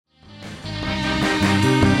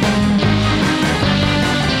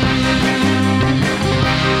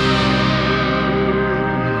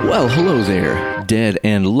Well, hello there, dead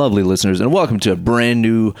and lovely listeners, and welcome to a brand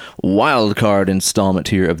new wildcard installment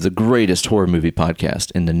here of the greatest horror movie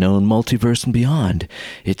podcast in the known multiverse and beyond.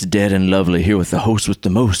 It's Dead and Lovely here with the host with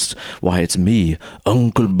the most. Why, it's me,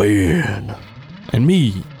 Uncle Ben. And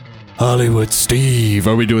me, Hollywood Steve.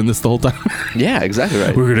 Are we doing this the whole time? Yeah, exactly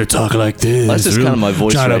right. We're going to talk like this. That's just kind of my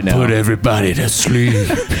voice right now. Trying to put everybody to sleep.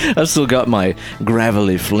 I've still got my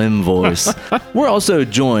gravelly phlegm voice. We're also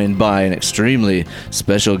joined by an extremely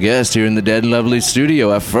special guest here in the Dead and Lovely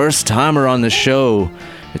studio, a first-timer on the show.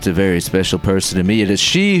 It's a very special person to me. It is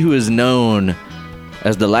she who is known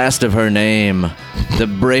as the last of her name, the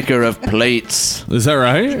breaker of plates, Is that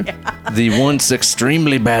right? the once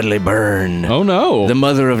extremely badly burned, Oh, no. the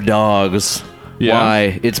mother of dogs. Yeah.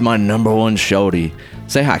 Why, it's my number one shorty.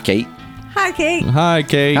 Say hi, Kate. Hi, Kate. Hi,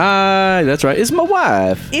 Kate. Hi, that's right. It's my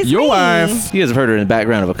wife. It's Your me. wife. You guys have heard her in the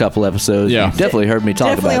background of a couple episodes. Yeah. You've definitely heard me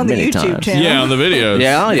talk Definitely about on it the many YouTube times. channel. Yeah, on the videos.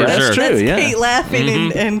 Yeah, for that's sure. true. That's yeah. Kate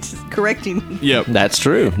laughing and correcting. Yep. That's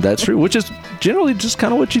true. That's true. Which is generally just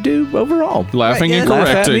kind of what you do overall. Laughing Right, and yeah. Laugh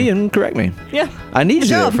at me correcting. and correct me. Yeah. I need Good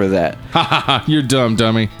you there job. for that. Ha ha ha. You're dumb,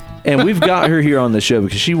 dummy. And we've got her here on the show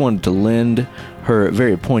because she wanted to lend her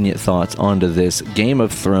very poignant thoughts onto this Game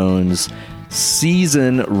of Thrones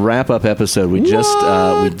season wrap-up episode. We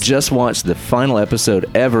just watched the final episode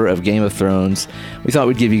ever of Game of Thrones. We thought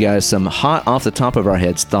we'd give you guys some hot off the top of our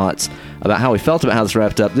heads thoughts about how we felt about how this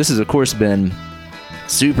wrapped up. This has of course been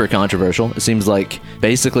super controversial. It seems like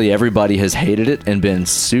basically everybody has hated it and been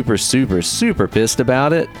super pissed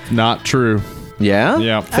about it. Not true. Yeah?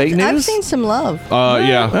 Yeah. Fake news? I've seen some love. Yeah. all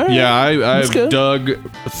right. Yeah, That's I've good. dug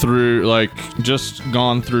through, just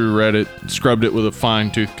gone through Reddit, scrubbed it with a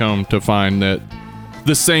fine-tooth comb to find that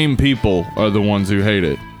the same people are the ones who hate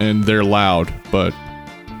it. And they're loud, but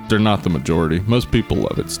they're not the majority. Most people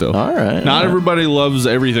love it still. All right. Not everybody loves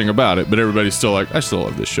everything about it, but everybody's still like, I still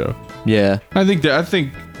love this show. Yeah. I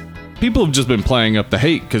think people have just been playing up the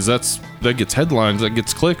hate because that gets headlines, that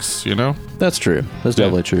gets clicks, you know? That's true. That's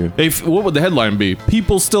definitely true. What would the headline be?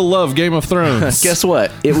 People still love Game of Thrones. Guess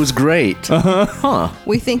what? It was great. Huh.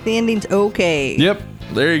 We think the ending's okay. Yep.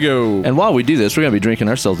 There you go. And while we do this, we're going to be drinking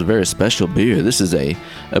ourselves a very special beer. This is a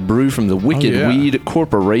brew from the Wicked yeah. Weed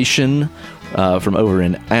Corporation from over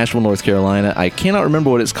in Asheville, North Carolina. I cannot remember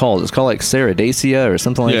what it's called. It's called like Saradacia or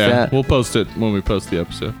something like Yeah, that. we'll post it when we post the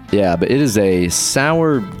episode. Yeah, but it is a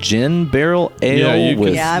sour gin barrel ale you with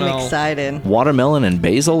can- Yeah, I'm Smell. excited. watermelon and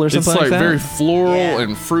basil or It's something like like that. very floral Yeah.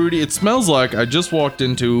 and fruity. It smells like I just walked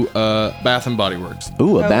into Bath and Body Works,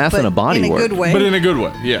 Ooh, a Oh, bath and but a body in a work. good way. but in a good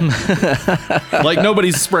way. Yeah, like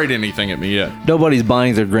nobody's sprayed anything at me yet. Nobody's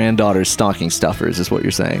buying their granddaughter's stocking stuffers, is what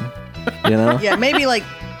you're saying. You know? Yeah, maybe like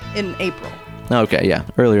in April. Okay, yeah,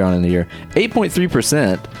 earlier on in the year.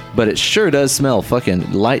 8.3%, but it sure does smell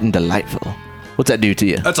fucking light and delightful. What's that do to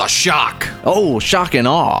you? That's a shock. Oh, shock and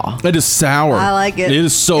awe. It is sour. I like it. It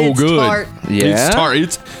is so It's good. tart. Yeah? It's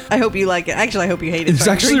tart. I hope you like it. Actually, I hope you hate it. It's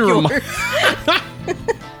so I can actually drink yours.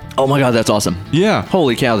 Oh my god, that's awesome. Yeah.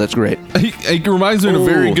 Holy cow, that's great. It reminds me in a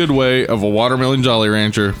very Ooh. good way of a watermelon Jolly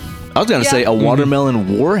Rancher. I was going to Yeah. say a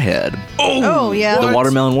watermelon warhead. Oh, yeah. The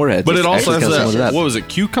watermelon warhead. But it It's also actually has kinda similar to what was it,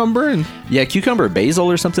 cucumber and Yeah, cucumber, basil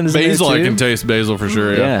or something is basil? in I there can too. taste basil for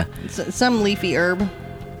sure. Yeah. Some leafy herb.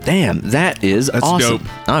 Damn, that is That's awesome. dope.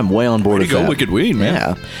 I'm way on board Way with to go, that. Wicked Weed, man.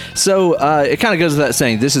 Yeah. So it kind of goes without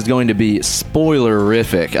saying, this is going to be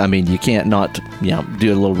spoilerific. I mean, you can't not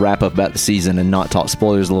do a little wrap up about the season and not talk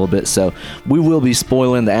spoilers a little bit. So we will be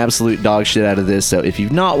spoiling the absolute dog shit out of this. So if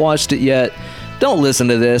you've not watched it yet, don't listen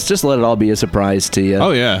to this. Just let it all be a surprise to you. Oh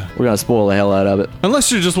yeah. We're going to spoil the hell out of it.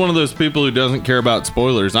 Unless you're just one of those people who doesn't care about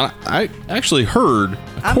spoilers. I actually heard,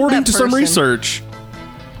 according that to some person. research,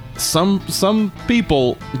 some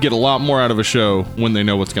people get a lot more out of a show when they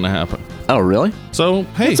know what's going to happen. Oh, really? So,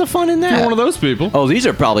 hey, What's the fun in if that? you're one of those people. Oh, these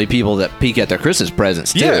are probably people that peek at their Christmas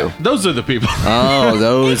presents, too. yeah, those are the people. Oh,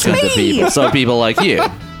 those are the me. people. So people like you.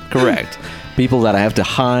 Correct. People that have to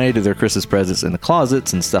hide their Christmas presents in the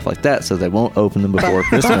closets and stuff like that so they won't open them before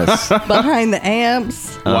Christmas. Behind the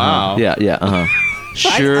amps. Wow. Yeah,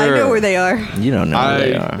 Sure. I know where they are. You don't know where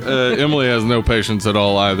they are. Emily has no patience at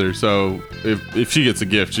all either. So if she gets a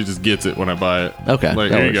gift, she just gets it when I buy it. Okay,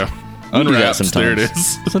 Like, that here you works. go. We do that Unwrapped. There it sometimes.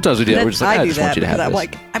 is. Sometimes we do that. We're just like, I do just want that you to have because this. I'm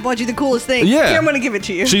like, I bought you the coolest thing. Yeah. Here, I'm going to give it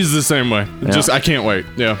to you. She's the same way. Just I can't wait.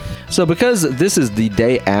 Yeah. So because this is the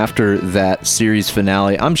day after that series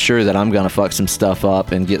finale, I'm sure that I'm going to fuck some stuff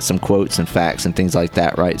up and get some quotes and facts and things like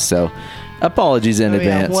that, right? So apologies in Oh,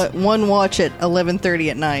 yeah. advance. One watch at 11:30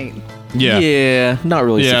 at night. Yeah. Not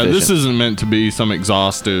really Yeah, sufficient. this isn't meant to be some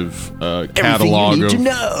exhaustive Everything catalog you need of. to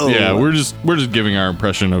know. Yeah, we're just giving our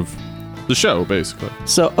impression of the show, basically.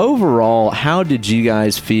 So overall, how did you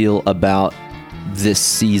guys feel about this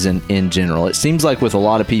season in general? It seems like with a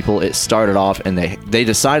lot of people, it started off and they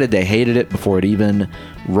decided they hated it before it even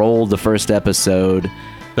rolled the first episode.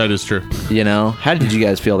 That is true. You know, how did you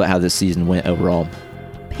guys feel about how this season went overall?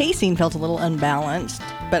 Pacing felt a little unbalanced,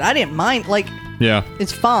 but I didn't mind. Like, Yeah.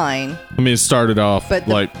 it's fine. I mean, it started off But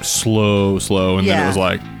the- like slow, and then Yeah. it was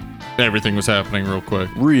like everything was happening real quick.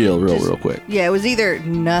 Real quick. Yeah, it was either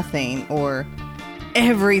nothing or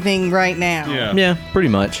everything right now. Yeah, pretty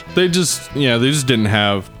much. They just didn't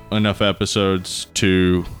have enough episodes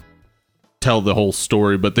to tell the whole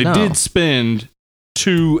story, but they No. did spend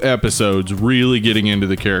 2 episodes really getting into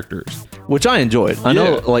the characters. Which I enjoyed. I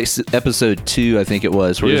know, Yeah. like episode 2, I think it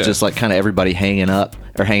was, where it was Yeah. just like kind of everybody hanging out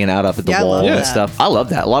up at the Yeah, I wall love and that. stuff. I love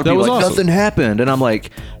that. A lot of That people was are like, awesome. nothing happened. And I'm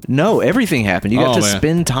like, no, everything happened. You got Oh, to man.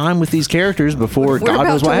 spend time with these characters before We're God about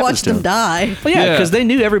knows to what watch happens to them them. die. Well, yeah, Yeah. because they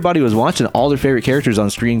knew everybody was watching all their favorite characters on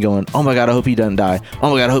screen going, oh my God, I hope he doesn't die.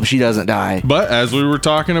 Oh my God, I hope she doesn't die. But as we were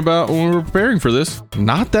talking about when we were preparing for this,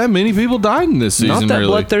 not that many people died in this season, Not that really.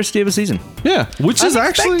 bloodthirsty of a season. Yeah, which is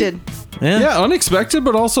actually Unexpected. Yeah. unexpected,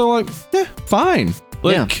 but also like, fine.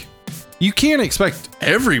 Like, you can't expect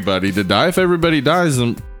everybody to die. If everybody dies,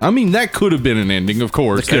 then I mean that could have been an ending, of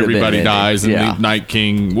course. That could have been Everybody an dies ending, and yeah. the Night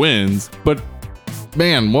King wins. But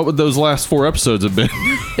man, what would those last 4 episodes have been?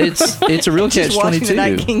 It's a real Just watching the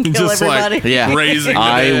Night catch-22. King kill Just everybody. like Yeah. raising the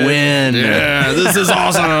I dead. win. Yeah, this is I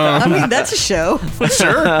awesome. mean, that's a show.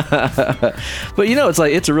 Sure. But you know,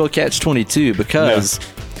 it's a real catch-22 because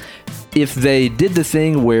if they did the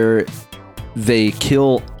thing where they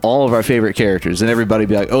kill all of our favorite characters and everybody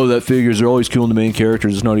be like, oh, that figures, they're always killing the main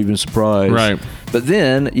characters, it's not even a surprise. Right. But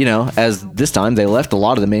then, you know, as this time they left a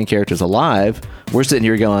lot of the main characters alive, we're sitting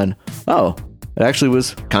here going, oh, it actually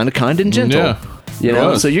was kind and gentle. Yeah, You it know,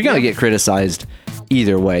 was. so you're going to get criticized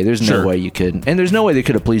either way. There's no Sure. way you could. And there's no way they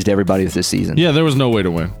could have pleased everybody with this season. Yeah, there was no way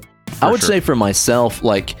to win. I would sure. say for myself,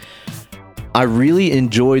 like, I really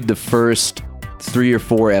enjoyed the first 3 or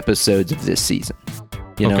 4 episodes of this season.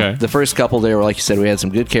 You know, Okay. the first couple there were, like you said, we had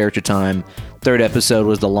some good character time. 3rd episode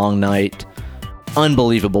was the long night.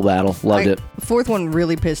 Unbelievable battle. Loved it. The 4th one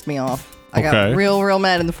really pissed me off. I got Okay. real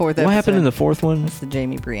mad in the 4th episode. What happened in the 4th one? The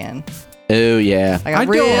Jamie Brienne. Oh, yeah. I got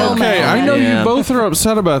real don't. Okay, mad. I know Yeah. you both are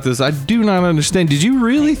upset about this. I do not understand. Did you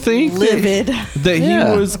really think Livid. that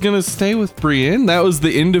Yeah. he was gonna stay with Brienne? That was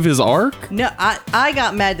the end of his arc. No, I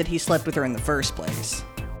got mad that he slept with her in the first place.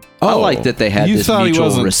 I like that they had you this thought mutual he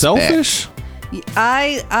wasn't respect. selfish.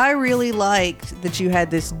 I really liked that you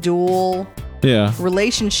had this dual Yeah,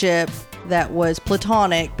 relationship that was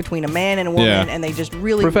platonic between a man and a woman, Yeah. and they just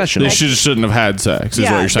really Professional. they respected- shouldn't have had sex. Is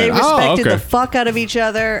what you're saying? they respected Oh, okay. the fuck out of each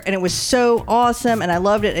other, and it was so awesome, and I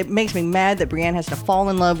loved it. It makes me mad that Brienne has to fall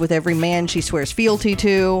in love with every man she swears fealty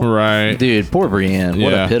to. Right. Dude, poor Brienne.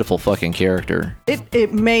 What Yeah. a pitiful fucking character.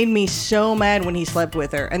 It made me so mad when he slept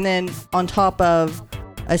with her, and then on top of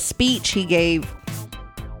a speech he gave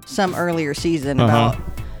some earlier season about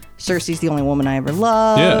Cersei's the only woman I ever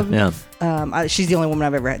loved. Yeah. She's the only woman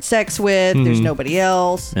I've ever had sex with. There's nobody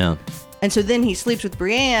else. Yeah. And so then he sleeps with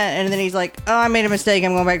Brienne, and then he's like, "Oh, I made a mistake.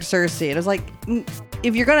 I'm going back to Cersei." And I was like,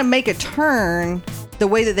 if you're gonna make a turn, the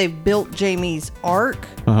way that they've built Jaime's arc,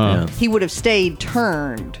 Yeah. he would have stayed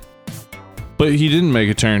turned. But he didn't make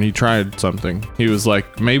a turn. He tried something. He was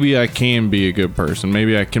like, maybe I can be a good person.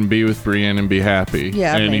 Maybe I can be with Brienne and be happy.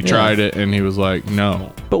 Yeah, and he maybe. tried it, and he was like,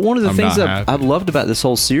 no. But one of the I'm things not that happy. I've loved about this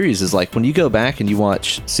whole series is like when you go back and you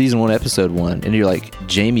watch season 1, episode 1, and you're like,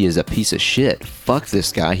 Jamie is a piece of shit. Fuck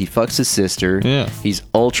this guy. He fucks his sister. Yeah. He's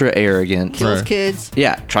ultra arrogant. Kills Right. kids.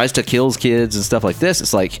 Yeah, tries to kill kids and stuff like this.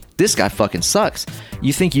 It's like, this guy fucking sucks.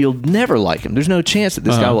 You think you'll never like him. There's no chance that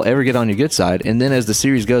this guy will ever get on your good side. And then as the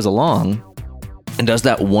series goes along and does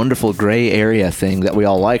that wonderful gray area thing that we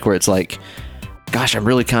all like, where it's like, gosh, I'm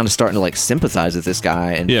really kind of starting to like sympathize with this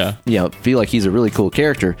guy and Yeah. you know, feel like he's a really cool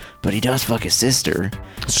character, but he does fuck his sister.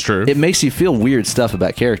 It's true. It makes you feel weird stuff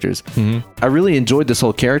about characters. I really enjoyed this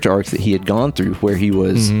whole character arc that he had gone through where he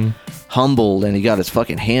was humbled and he got his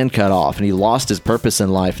fucking hand cut off and he lost his purpose in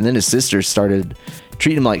life. And then his sisters started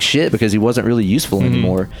treating him like shit because he wasn't really useful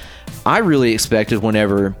anymore. I really expected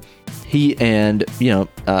whenever he and, you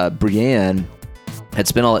know, Brienne had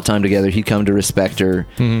spent all that time together, he'd come to respect her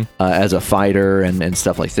as a fighter and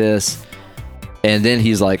stuff like this. And then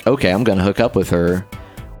he's like, okay, I'm going to hook up with her.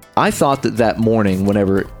 I thought that morning,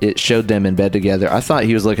 whenever it showed them in bed together, I thought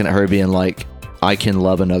he was looking at her being like, I can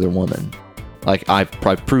love another woman. Like, I've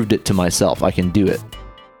proved it to myself. I can do it.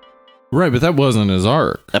 right, but that wasn't his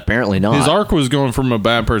arc. Apparently not. His arc was going from a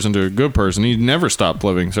bad person to a good person. He never stopped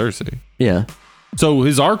loving Cersei. Yeah. So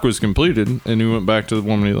his arc was completed, and he went back to the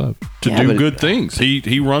woman he loved to do good things.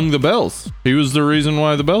 He rung the bells. He was the reason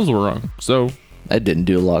why the bells were rung. So that didn't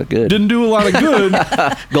do a lot of good. Didn't do a lot of good.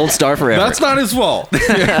 Gold star forever. That's not his fault.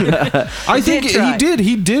 I think he did.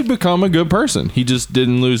 He did become a good person. He just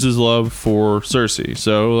didn't lose his love for Cersei.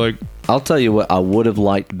 So, like, I'll tell you what I would have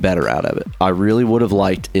liked better out of it. I really would have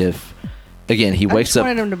liked if, again, he wakes up. I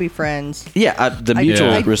wanted them to be friends. Yeah, the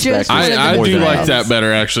mutual respect. I do like that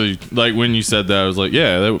better, actually. Like, when you said that, I was like,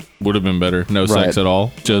 yeah, that would have been better. No sex at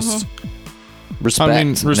all. Just respect,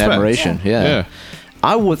 and admiration. Yeah.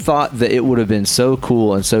 I would thought that it would have been so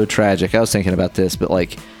cool and so tragic. I was thinking about this, but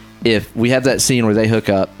like, if we have that scene where they hook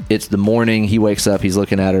up, it's the morning, he wakes up, he's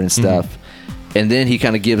looking at her and stuff, and then he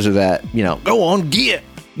kind of gives her that, go on, get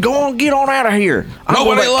on out of here.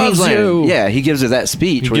 Nobody loves you. Yeah, he gives her that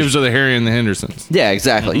speech. He gives her the Harry and the Hendersons. Yeah,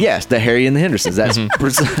 exactly. Yes, the Harry and the Hendersons. That is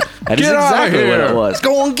exactly what it was.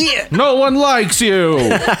 Go on, get. No one likes you.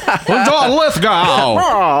 We're John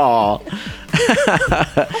Lithgow.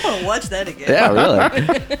 I want to watch that again. Yeah,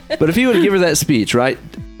 really. But if he would give her that speech, right?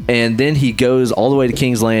 And then he goes all the way to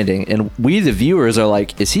King's Landing, and we, the viewers, are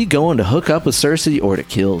like, is he going to hook up with Cersei or to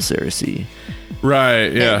kill Cersei? Right,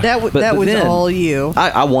 yeah. That was then, all you.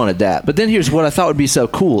 I wanted that. But then here's what I thought would be so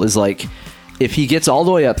cool is, like, if he gets all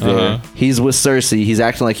the way up there, he's with Cersei, he's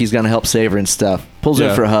acting like he's going to help save her and stuff, pulls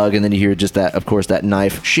her for a hug, and then you hear just that, of course, that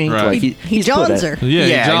knife shink. Right. Like he johns her.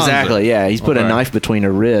 Yeah, exactly. Yeah, he's put a knife between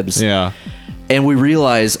her ribs. Yeah. And we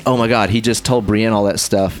realize, oh my God, he just told Brienne all that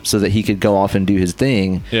stuff so that he could go off and do his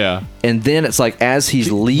thing. Yeah. And then it's like, as he's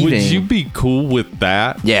leaving. Would you be cool with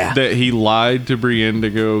that? Yeah. That he lied to Brienne to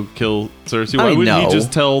go kill Cersei? Why wouldn't he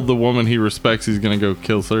just tell the woman he respects he's going to go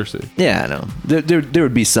kill Cersei? Yeah, I know. There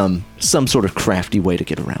would be some sort of crafty way to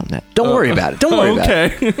get around that. Don't worry about it. Don't worry about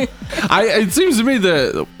it. It seems to me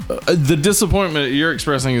that the disappointment you're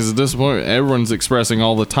expressing is a disappointment everyone's expressing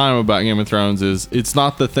all the time about Game of Thrones is it's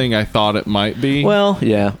not the thing I thought it might be. Well,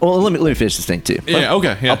 yeah. Well, let me finish this thing too.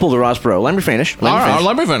 Okay. Yeah. I'll pull the Ross Perot. Let me finish.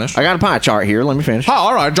 Let me finish. I got a pie chart here. Let me finish. Oh,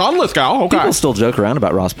 all right, John Lithgow. Okay. People still joke around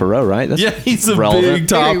about Ross Perot, right? That's he's a big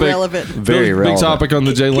topic. Very relevant. Very relevant. Big topic on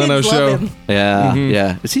the Jay Leno show. Yeah,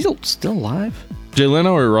 yeah. Is he still alive? Jay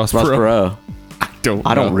Leno or Ross Perot?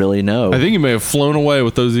 I don't really know. I think he may have flown away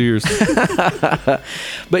with those ears. But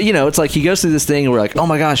it's like he goes through this thing and we're like, oh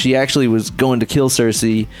my gosh, he actually was going to kill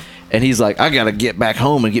Cersei, and he's like, I gotta get back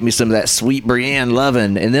home and get me some of that sweet Brienne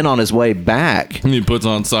lovin'. And then on his way back, he puts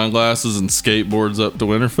on sunglasses and skateboards up to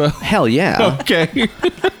Winterfell. Hell yeah. Okay.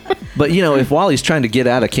 But if while he's trying to get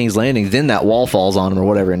out of King's Landing, then that wall falls on him or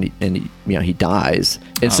whatever, and he dies.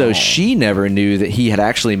 And so she never knew that he had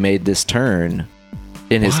actually made this turn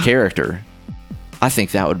in his character. I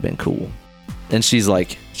think that would have been cool. And she's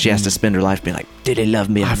like, she has to spend her life being like, did he love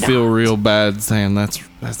me or I not? feel real bad saying that's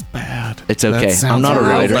bad. It's okay. I'm not a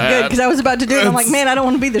writer. Good, because I was about to do it. I'm like, man, I don't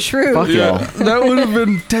want to be the shrew. Fuck y'all. That would have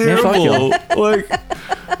been terrible. Like,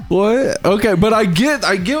 what? Okay, but I get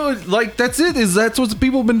what, like, that's what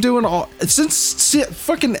people have been doing since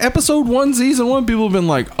fucking episode 1, season 1. People have been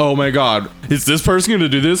like, oh my God, is this person going to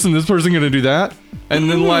do this and this person going to do that? And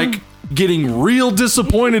then like, getting real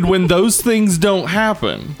disappointed when those things don't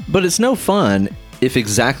happen. But it's no fun if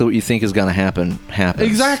exactly what you think is going to happen happens.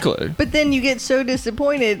 Exactly. But then you get so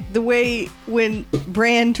disappointed the way when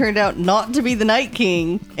Bran turned out not to be the Night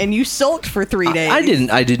King and you sulked for 3 days. I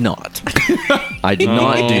did not. I did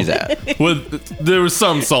not do that. Well, there was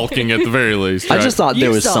some sulking at the very least. Right? I just thought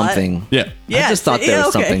there was something. Yeah. I just thought there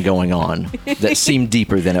was something going on that seemed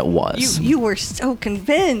deeper than it was. You were so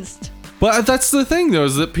convinced. But that's the thing, though,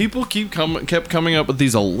 is that people kept coming up with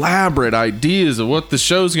these elaborate ideas of what the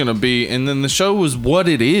show's going to be, and then the show was what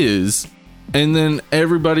it is, and then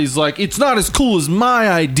everybody's like, it's not as cool as my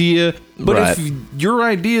idea, but if your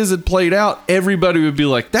ideas had played out, everybody would be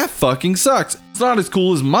like, that fucking sucks. It's not as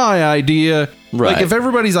cool as my idea. Right. Like, if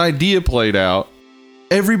everybody's idea played out,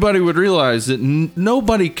 everybody would realize that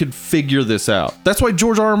nobody could figure this out. That's why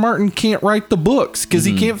George R.R. Martin can't write the books, because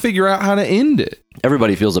he can't figure out how to end it.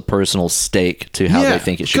 Everybody feels a personal stake to how they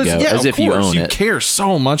think it should go, as if you own it. You care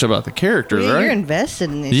so much about the characters, right? You're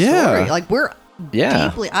invested in this story. Like, we're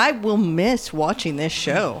deeply... I will miss watching this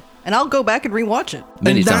show. And I'll go back and rewatch it.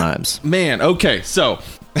 Many times. Man, okay, so...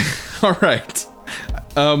 all right.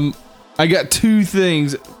 I got 2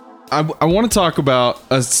 things... I want to talk about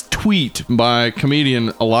a tweet by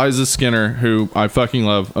comedian Eliza Skinner, who I fucking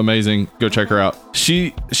love. Amazing. Go check her out.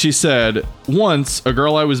 She said, once a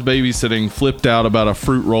girl I was babysitting flipped out about a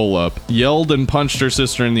fruit roll-up, yelled and punched her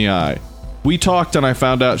sister in the eye. We talked and I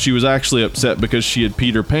found out she was actually upset because she had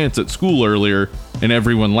peed her pants at school earlier and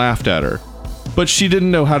everyone laughed at her. But she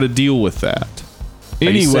didn't know how to deal with that. Are you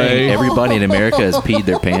Anyway, saying everybody in America has peed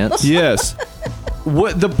their pants? yes.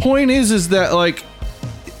 What the point is that like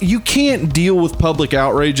you can't deal with public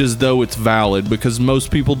outrage as though it's valid because most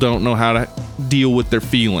people don't know how to deal with their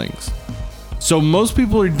feelings. So most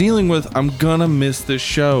people are dealing with, I'm gonna miss this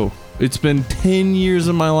show. It's been 10 years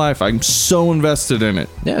of my life. I'm so invested in it.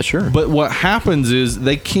 Yeah, sure. But what happens is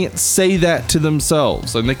they can't say that to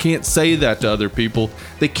themselves and they can't say that to other people.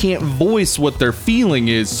 They can't voice what their feeling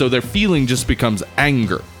is, so their feeling just becomes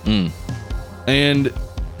anger. And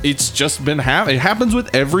it's just been it happens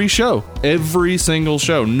with every show. Every single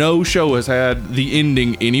show. No show has had the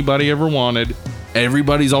ending anybody ever wanted.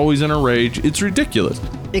 Everybody's always in a rage. It's ridiculous.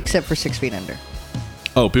 Except for 6 Feet Under.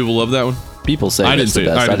 Oh, people love that one? People say I it's didn't the see it.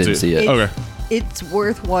 best. I didn't see it. Okay. It's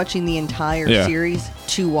worth watching the entire Yeah. series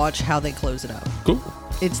to watch how they close it up. Cool.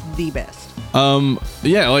 It's the best.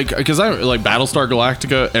 Yeah, like, because I like Battlestar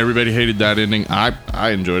Galactica, everybody hated that ending. I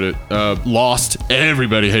enjoyed it. Lost,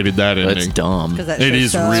 everybody hated that ending. It's dumb. 'Cause that It show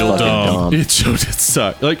is sucks. real Fucking dumb. dumb. It showed it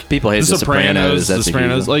sucked. Like People hate The Sopranos. That's a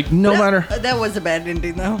huge one. like no That- matter. That was a bad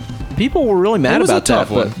ending, though. People were really It mad was a about that,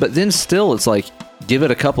 tough one. but then still, it's like, give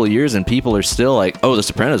it a couple of years and people are still like, oh, The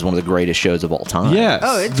Sopranos is one of the greatest shows of all time. Yes,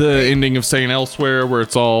 Oh, it's the great. ending of Saint Elsewhere, where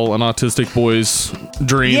it's all an autistic boy's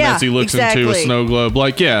dream Yeah, as he looks into a exactly. snow globe.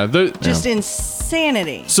 Like, yeah, Just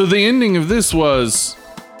insanity. so the ending of this was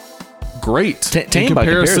great Tame in by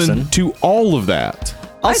comparison comparison. to all of that.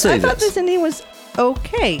 I'll say I thought this. this ending was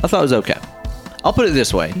okay. I thought it was okay. I'll put it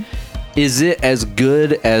this way. Is it as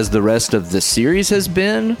good as the rest of the series has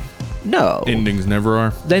been? No. Endings never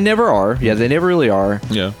are. They never are. Yeah, they never really are.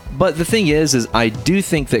 Yeah. But the thing is I do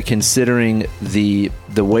think that considering the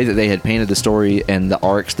way that they had painted the story and the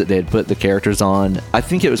arcs that they had put the characters on, I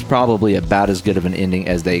think it was probably about as good of an ending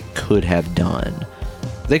as they could have done.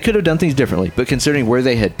 They could have done things differently, but considering where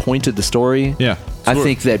they had pointed the story, Yeah. I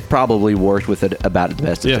think they probably worked with it about the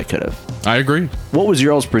best as Yeah. they could have. I agree. What was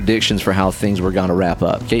your all's predictions for how things were going to wrap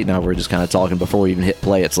up? Kate and I were just kind of talking before we even hit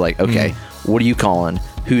play. It's like, okay, what are you calling?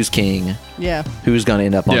 Who's king? Yeah. Who's going to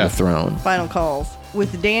end up on Yeah. the throne? Final calls.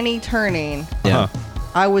 With Danny turning, Yeah.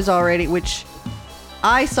 I was already, which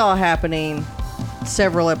I saw happening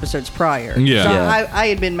several episodes prior. Yeah. So Yeah. I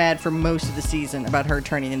had been mad for most of the season about her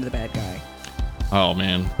turning into the bad guy. Oh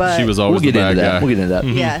man, But- she was We'll always get the into bad that. guy. We'll get into that.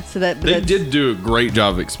 Yeah, so They that's, did do a great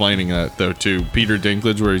job of explaining that though too. Peter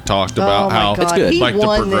Dinklage, where he talked about oh my how God. It's good. He like the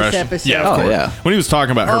won this progression. episode. Yeah, of Oh, course. yeah. When he was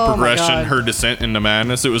talking about her Oh, my progression, God. her descent into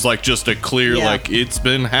madness, it was like just a clear Yeah. like it's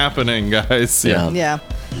been happening, guys. Yeah. Yeah.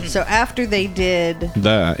 So after they did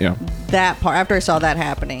That yeah. that part, after I saw that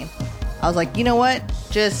happening, I was like, you know what?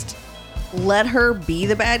 Just let her be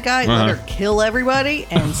the bad guy, let her kill everybody,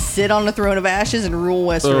 and sit on the throne of ashes and rule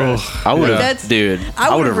Westeros. Ugh. I would Yeah. have, That's- dude.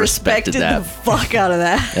 I would have respected the that. fuck out of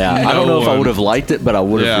that. Yeah, I No don't know if I one- would have liked it, but I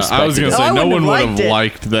would have Yeah, respected I was gonna it. say I no wouldn't one would have have liked it.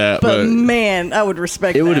 liked that, But but man, I would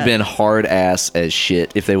respect It would have that. been hard ass as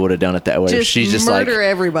shit if they would have done it that way. Just She's just like, murder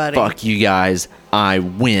everybody. fuck you guys, I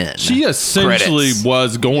win. she essentially Credits.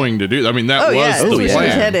 was going to do. I mean, that Oh was yeah, the that's where she was plan.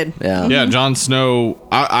 headed. Yeah. Yeah, Jon Snow.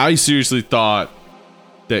 I seriously thought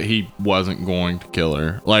that he wasn't going to kill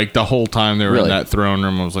her. Like the whole time they were Really? in that throne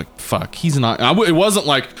room, I was like, "Fuck, he's not." It wasn't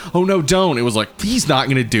like, "Oh no, don't." It was like, "He's not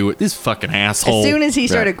going to do it." This fucking asshole. As soon as he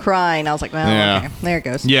started crying, I was like, well, Yeah. okay, there it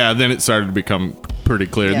goes. yeah, then it started to become pretty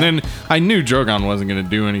clear. Yeah. And then I knew Drogon wasn't going to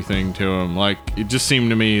do anything to him. Like it just seemed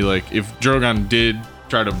to me like if Drogon did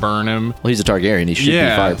try to burn him, Well, he's a Targaryen. He should be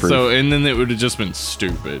yeah. fireproof. So and then it would have just been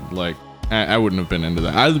stupid. Like I wouldn't have been into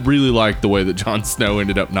that. I really liked the way that Jon Snow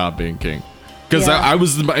ended up not being king. Because Yeah.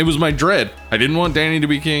 it was my dread. I didn't want Dany to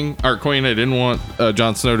be king or queen. I didn't want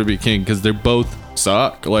Jon Snow to be king because they both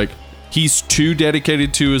suck. Like he's too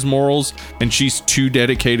dedicated to his morals, and she's too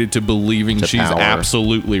dedicated to believing To she's power.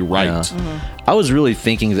 absolutely right. Yeah. Mm-hmm. I was really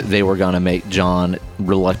thinking that they were going to make Jon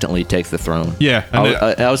reluctantly take the throne. Yeah,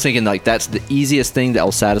 and I was thinking like that's the easiest thing that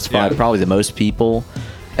will satisfy Yeah. probably the most people,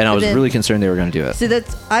 and I was then- really concerned they were going to do it. See,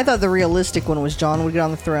 I thought the realistic one was Jon would get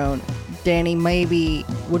on the throne. Danny maybe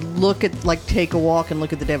would look at, like, take a walk and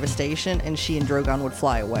look at the devastation, and she and Drogon would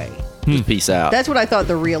fly away. Just peace out. That's what I thought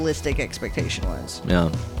the realistic expectation was.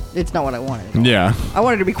 yeah. It's not what I wanted. Yeah. I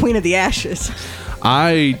wanted to be Queen of the Ashes.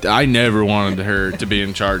 I never wanted her to be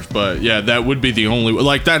in charge, but yeah, that would be the only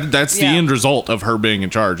like that's the Yeah. end result of her being in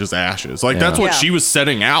charge is ashes. Like that's what Yeah. she was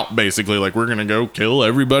setting out basically. Like we're gonna go kill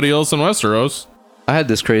everybody else in Westeros. I had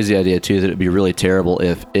this crazy idea too that it'd be really terrible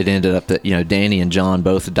if it ended up that Danny and Jon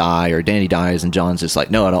both die, or Danny dies and Jon's just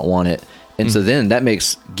like, no, I don't want it, and so then that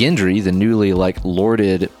makes Gendry, the newly like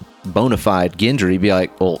lorded, bona fide Gendry, be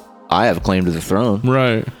like, well, I have a claim to the throne,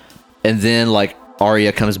 Right. and then like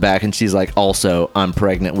Arya comes back and she's like, also, I'm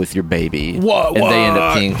pregnant with your baby. What? And they end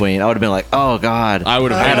up king queen. I would have been like, oh God. I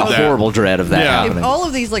would have had a hated that. horrible dread of that Yeah. happening. If all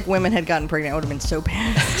of these like women had gotten pregnant, I would have been so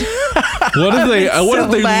pissed. What if they? What so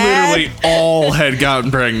if they bad. literally all had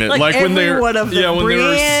gotten pregnant? Like when they every were, one of them. yeah, when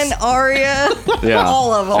Brienne, Arya, Yeah.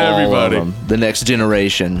 all of them. All of Everybody. them. The next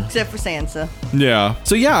generation. Except for Sansa. Yeah.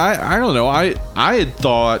 So yeah, I don't know. I had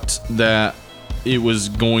thought that it was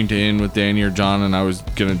going to end with Dany or Jon, and I was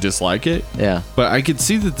gonna dislike it. Yeah. But I could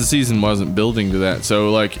see that the season wasn't building to that.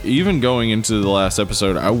 So like even going into the last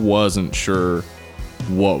episode, I wasn't sure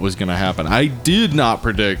what was gonna happen. I did not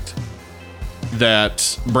predict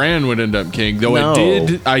that Bran would end up king, though.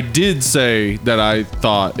 No. I did say that I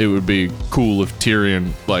thought it would be cool if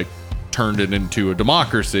Tyrion like turned it into a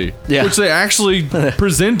democracy, Yeah. which they actually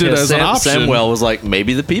presented Yeah, as an option. Samuel was like,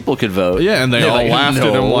 maybe the people could vote. Yeah, and they They're all like, laughed at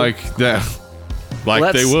 "No." him like that, like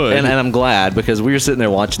Well, they that's- would. And I'm glad because we were sitting there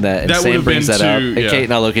watching that, and That Sam would've brings been that up, too- and yeah. Kate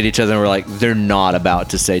and I look at each other and we're like, they're not about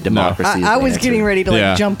to say democracy. is I the was answer. getting ready to like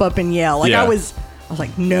Yeah. jump up and yell. Like Yeah. I was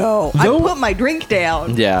like, no. Though- I put my drink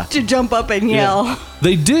down. Yeah. To jump up and yell.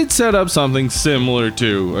 They did set up something similar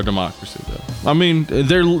to a democracy, though. I mean,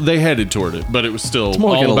 they headed toward it, but it was still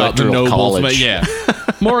more like all an about the electoral nobles. college. Yeah,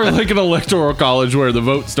 more like an electoral college where the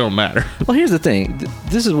votes don't matter. Well, here's the thing.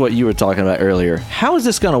 This is what you were talking about earlier. How is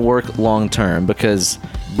this going to work long term? Because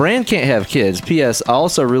Bran can't have kids. P.S. I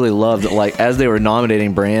also really loved that, like, as they were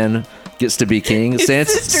nominating Bran gets to be king. His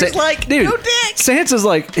sister's like, dude, "No dick." Sansa's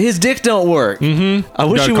like, his dick don't work. Mm-hmm. I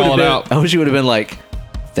wish Gotta you would call have it been. out. I wish you would have been like,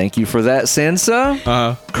 thank you for that,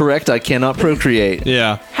 Sansa. Correct. I cannot procreate.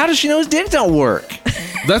 Yeah, How does she know his dick don't work?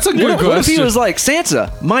 that's a good What if question. he was like,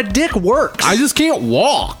 Sansa, my dick works? I just can't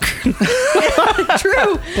walk.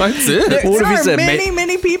 True. That's it. What if there he are said,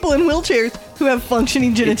 many people in wheelchairs who have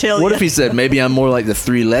functioning genitalia. What if he said, maybe I'm more like the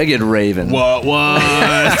three-legged raven? What?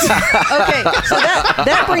 Okay, so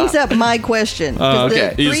that brings up my question. 'Cause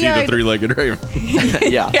okay. You see the three-eyed- three-legged raven.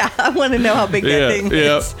 Yeah. Yeah, I want to know how big Yeah, that thing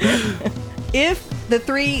yeah. is. If the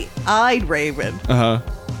three-eyed raven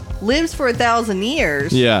lives for 1,000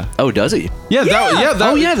 years, Yeah. Oh, does he? Yeah. Yeah. That,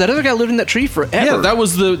 Oh yeah, that other guy lived in that tree forever. Yeah, that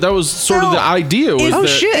was sort of So, the idea. Was is, that,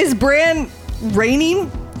 shit. is Bran reigning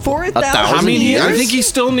for 1,000 1,000 I mean, years? I think he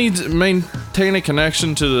still needs to maintain a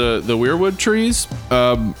connection to the weirwood trees.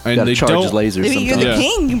 And Gotta they charge don't. his lasers If you're sometimes. the Yeah.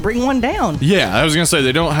 king, you bring one down. Yeah, I was gonna say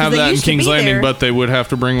they don't have They that in used to King's be Landing, there. but they would have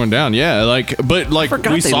to bring one down. Yeah,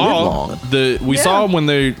 forgot we they saw lived long. saw when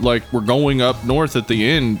they were going up north at the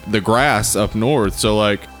end, the grass up north. So Yeah,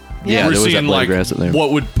 we're there was that seeing blade grass up there.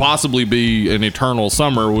 what would possibly be an eternal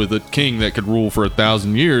summer with a king that could rule for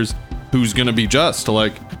 1,000 years, who's gonna be just.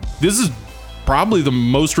 This is probably the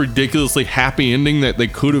most ridiculously happy ending that they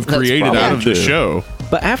could have That's created probably out of the true. show.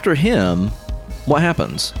 But after him, what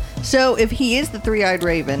happens? So if he is the three-eyed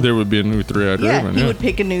raven, There would be a new three-eyed yeah, raven. he Yeah. would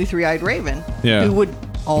pick a new three-eyed raven. Yeah. Who would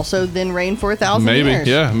also then reign for 1,000 Maybe, years.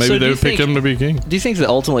 yeah, maybe So do they you would pick think- him to be king. Do you think that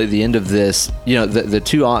ultimately at the end of this, the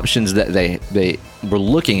two options that they were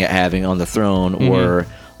looking at having on the throne were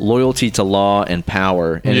loyalty to law and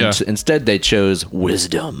power, and Yeah. instead they chose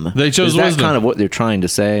wisdom. They chose Is that wisdom. kind of what they're trying to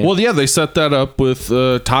say? Well, yeah, they set that up with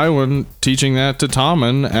Tywin teaching that to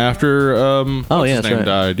Tommen after what's his that's name right.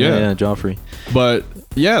 died. Yeah. Joffrey. But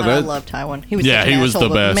yeah, I that love Tywin. He was yeah, such an he was the asshole,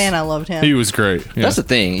 but best. Man, I loved him. He was great. Yeah. That's the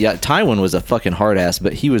thing. Yeah, Tywin was a fucking hard ass,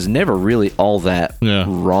 but he was never really all that Yeah.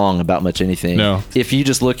 wrong about much anything. No. If you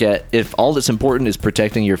just look at if all that's important is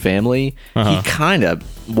protecting your family, he kind of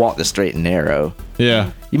walked the straight and narrow. yeah.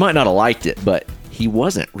 You might not have liked it, but he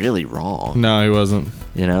wasn't really wrong. No, he wasn't.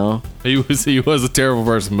 You know? He was a terrible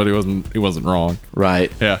person, but he wasn't wrong. Right.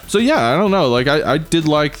 Yeah. So yeah, I don't know. I did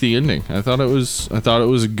like the ending. I thought it was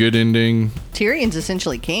a good ending. Tyrion's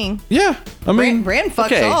essentially king. Yeah. I mean, Bran fucks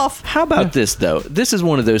Okay. off. How about this though? This is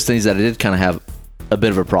one of those things that I did kind of have a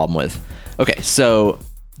bit of a problem with. Okay, so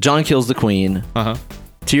Jon kills the queen. uh-huh.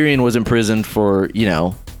 Tyrion was imprisoned for,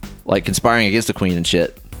 like conspiring against the queen and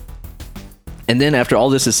shit. And then after all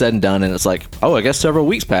this is said and done, and it's like, oh, I guess several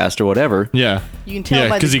weeks passed or whatever. Yeah. You can tell Yeah,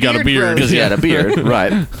 by the he got a beard beard. growth. Because he had a beard,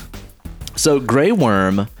 right. So Grey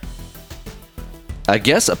Worm, I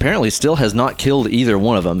guess apparently still has not killed either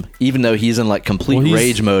one of them, even though he's in like complete Well, he's-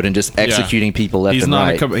 rage mode and just executing people left He's and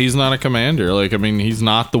not right. he's not a commander. He's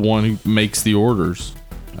not the one who makes the orders.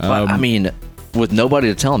 But, I mean, with nobody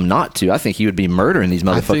to tell him not to, I think he would be murdering these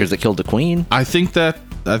motherfuckers think- that killed the queen. I think that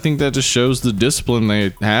just shows the discipline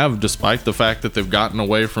they have, despite the fact that they've gotten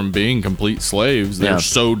away from being complete slaves. They're Yeah.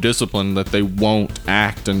 so disciplined that they won't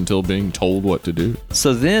act until being told what to do.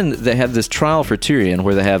 So then they have this trial for Tyrion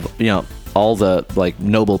where they have, all the like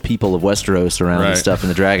noble people of Westeros around and Right. stuff in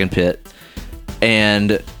the dragon pit.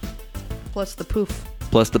 And Plus the poof.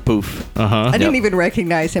 plus the poof. I didn't even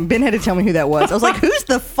recognize him. Ben had to tell me who that was. I was like, who's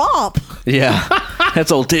the fop? Yeah,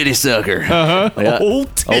 that's old titty sucker. Yeah.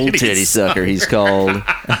 Old titty sucker. He's called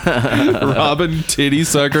Robin Titty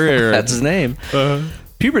Sucker Aaron. That's his name.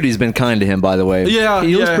 Puberty's been kind to him, by the way. Yeah,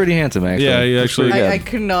 he looks yeah. pretty handsome, actually. Yeah, he Looks actually- pretty I good.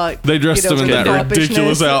 could not. They dressed get him in over that the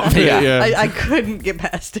ridiculous foppishness. outfit. Yeah. Yeah. I couldn't get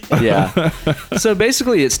past it. Yeah. So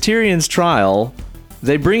basically, it's Tyrion's trial.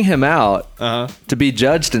 They bring him out to be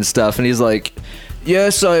judged and stuff, and he's like,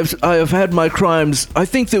 "Yes, I have had my crimes. I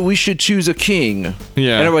think that we should choose a king."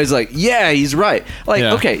 Yeah. And everybody's like, "Yeah, he's right." Like,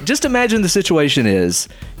 Yeah. okay, just imagine the situation is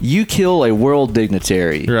you kill a world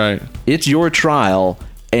dignitary. Right. It's your trial,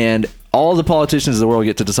 and all the politicians of the world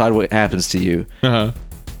get to decide what happens to you, Uh-huh.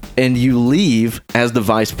 and you leave as the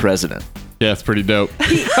vice president. Yeah, it's pretty dope.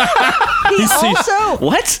 He also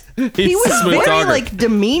What? he was smooth very talker. like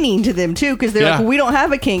demeaning to them too, because they're Yeah. like, "We don't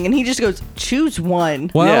have a king," and he just goes, "Choose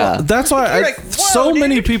one." Well, Yeah. that's why You're like, "Whoa, so dude."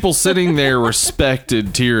 many people sitting there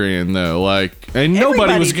respected Tyrion though. Like, and Everybody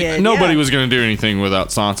nobody did, was yeah. going to do anything without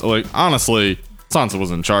Sansa. Like, honestly, Sansa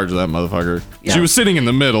was in charge of that motherfucker. Yeah. She was sitting in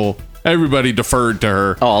the middle. Everybody deferred to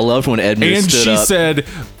her. Oh, I loved when Edmund And stood she up. said,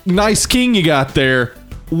 "Nice king you got there.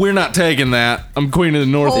 We're not taking that. I'm queen of the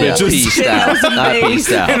North, Holy Yeah, bitches." peaced shit, that out. was I peaced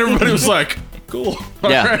amazing. out. And everybody was like, "Cool."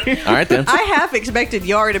 Yeah. Alright. All right then. I half expected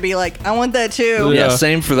Yar to be like, "I want that too. Yeah, Yeah.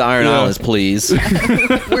 same for the Iron Yeah. Islands, please.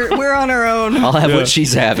 We're on our own." I'll have Yeah. what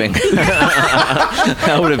she's having.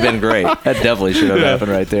 That would have been great. That definitely should have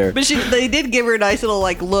happened right there. But they did give her a nice little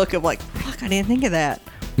like look of like, "Fuck, I didn't think of that."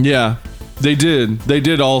 Yeah, they did. They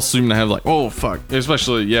did all seem to have like, oh fuck.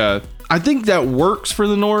 Especially, yeah. I think that works for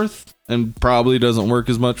the North and probably doesn't work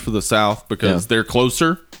as much for the South because Yeah. they're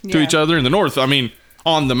closer to Yeah. each other. In the North, I mean,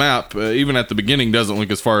 on the map, even at the beginning, doesn't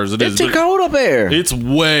look as far as it is. It's too but cold up there. It's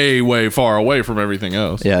way, way far away from everything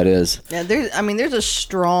else. Yeah, it is. Yeah, there's a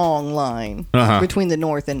strong line between the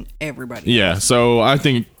North and everybody. Yeah, so I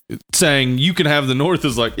think saying you can have the North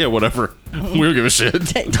is like, yeah, whatever. We don't give a shit.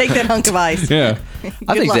 Take that hunk of ice. Yeah.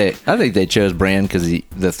 I Good think they chose Bran because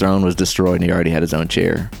the throne was destroyed and he already had his own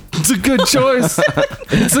chair. It's a good choice.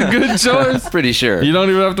 It's a good choice. Pretty sure. You don't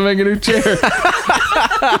even have to make a new chair.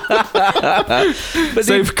 But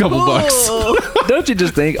Save a couple bucks. Oh. don't you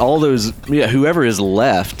just think all those whoever is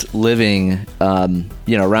left living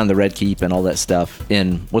around the Red Keep and all that stuff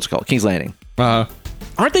in what's it called King's Landing,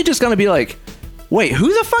 aren't they just going to be like, wait, who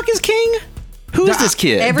the fuck is king? Who is this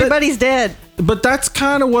kid? Everybody's dead. But that's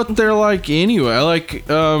kind of what they're like anyway. Like,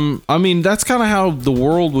 I mean, that's kind of how the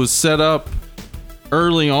world was set up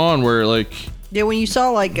early on, where like, Yeah, when you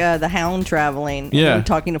saw like the Hound traveling, and Yeah. they were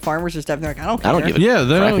talking to farmers and stuff, and they're like, I I don't care. give a yeah,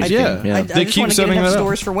 they crap. don't, yeah, Yeah. I they just keep want to get setting enough that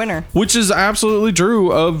stores up, for winter. which is absolutely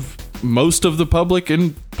true of most of the public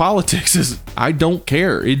in politics. Is I don't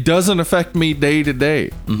care. It doesn't affect me day to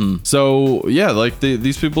day. So yeah, like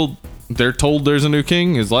these people. They're told there's a new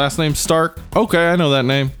king. His last name's Stark. Okay, I know that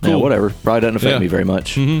name. Yeah, Cool. whatever. Probably doesn't affect Yeah. me very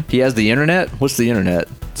much. He has the internet. What's the internet?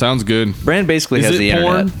 Sounds good. Bran basically Is has it the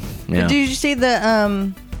porn? internet. Yeah. Did you see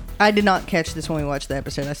the? I did not catch this when we watched the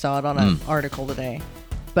episode. I saw it on an article today.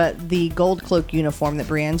 But the gold cloak uniform that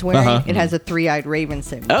Brienne's wearing, it has a three-eyed raven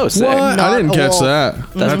symbol. Oh, sick. What? Not I didn't a catch wolf.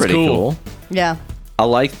 that. That's pretty cool. Yeah. I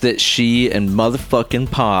like that she and motherfucking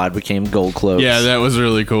Pod became gold cloaks. Yeah, that was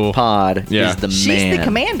really cool. Pod Yeah. is the She's man. the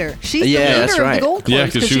commander. She's Yeah, the leader that's of right. the gold cloaks. Yeah,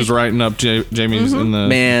 because she was writing up Jamie's in the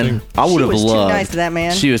Man, thing. I would She have was too loved. nice to that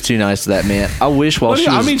man. She was too nice to that man. I wish while What do she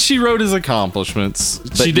you- was. I mean, she wrote his accomplishments.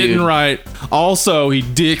 She But, didn't dude- write. Also, he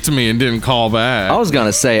dicked me and didn't call back. I was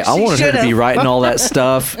gonna say I She wanted her to be should've. writing all that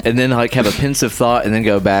stuff and then like have a pensive thought and then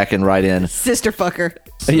go back and write in. Sister fucker.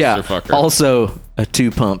 Yeah. fucker. Also a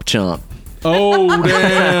 2-pump chump. Oh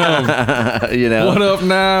damn! You know. What up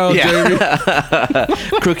now, Jamie? Yeah.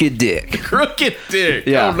 Crooked dick. Crooked dick.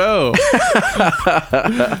 Yeah. Oh no.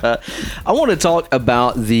 I want to talk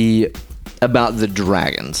about the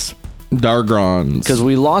dragons. Dargrons. Because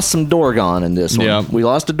we lost some Dorgon in this one. Yeah. We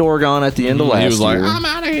lost a Dorgon at the end of last he was like, year. "I'm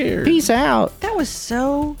out of here." Peace out. That was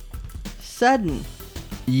so sudden.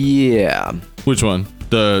 Yeah. Which one?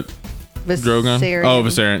 The Drogon? Viserion. Oh,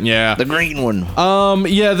 Viserion. Yeah. The green one.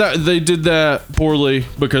 Yeah. They did that poorly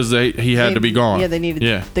because he had to be gone. Yeah, they needed.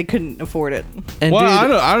 Yeah. They couldn't afford it. And Well,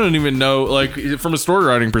 dude, I don't even know. Like from a story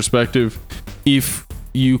writing perspective, if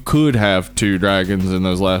you could have two dragons in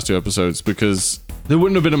those last two episodes, because there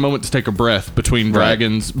wouldn't have been a moment to take a breath between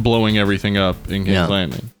dragons blowing everything up in King's Yeah.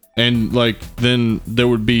 Landing, and like then there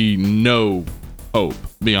would be no hope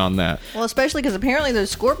beyond that. Well, especially because apparently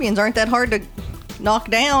those scorpions aren't that hard to knock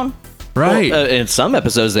down. Right. Well, in some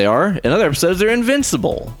episodes they are. In other episodes they're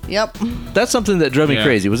invincible. Yep. That's something that drove me Yeah.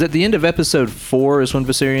 crazy. Was at the end of episode 4 is when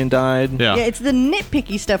Viserion died? Yeah. Yeah, it's the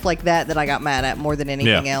nitpicky stuff like that I got mad at more than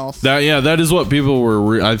anything else. That is what people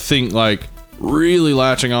were, I think, like, really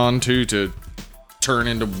latching on to turn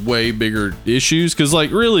into way bigger issues. Because,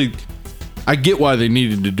 like, really, I get why they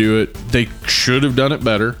needed to do it. They should have done it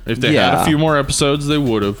better. If they had a few more episodes, they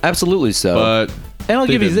would have. Absolutely so. But and I'll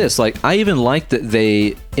they give you didn't. this. Like, I even like that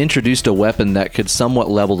they introduced a weapon that could somewhat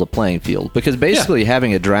level the playing field. Because basically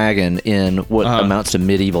having a dragon in what amounts to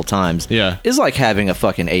medieval times is like having a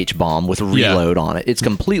fucking H-bomb with reload on it. It's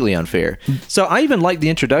completely unfair. So I even like the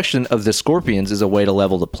introduction of the scorpions as a way to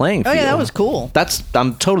level the playing field. Oh, yeah, that was cool.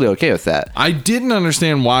 I'm totally okay with that. I didn't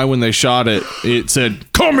understand why when they shot it, it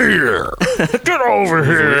said, "Come here, get over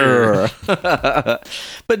here."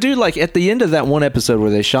 But dude, like at the end of that one episode where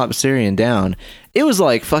they shot Viserion down, it was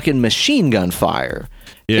like fucking machine gun fire.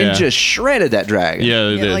 Yeah. And just shredded that dragon. Yeah,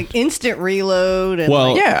 they Yeah, did. like instant reload and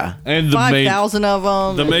Well, like Yeah. and the 5,000 of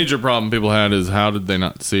them. the major problem people had is how did they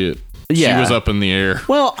not see it? Yeah. She was up in the air.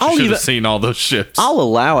 Well, she I'll should even- have seen all those ships. I'll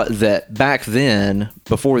allow it that back then,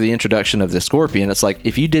 before the introduction of the scorpion, it's like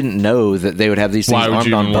if you didn't know that they would have these things Why would armed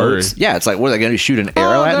you on even worry? boats, yeah, it's like what are they going to shoot an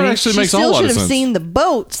arrow at that me? actually She makes a still whole lot should of have sense. seen the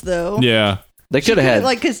boats, though. Yeah. They could have had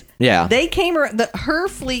Like, because yeah. they came around, her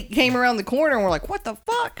fleet came around the corner and we're like, what the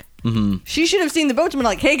fuck? Mm-hmm. She should have seen the boats and been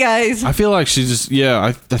like, hey, guys. I feel like she just,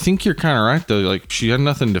 I think you're kind of right, though. Like, she had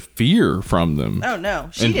nothing to fear from them. Oh, no.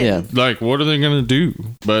 She And, didn't. like, what are they going to do?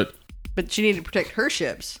 But, But she needed to protect her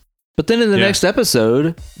ships. But then in the Yeah. next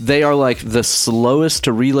episode, they are like the slowest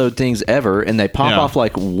to reload things ever, and they pop off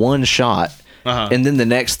like one shot, and then the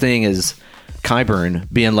next thing is Qyburn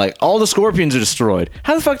being like, all the scorpions are destroyed.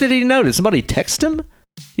 How the fuck did he know? Did somebody text him?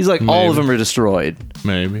 He's like, all of Maybe. them are destroyed.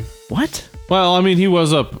 maybe. What? Well, I mean, he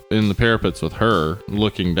was up in the parapets with her,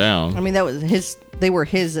 looking down. I mean, that was they were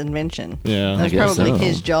his invention. Yeah. That was guess probably so.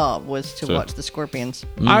 his job was to So- watch the scorpions.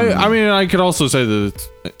 I mean, I could also say that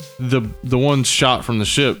the ones shot from the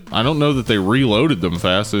ship, I don't know that they reloaded them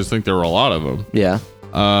fast. I just think there were a lot of them. Yeah.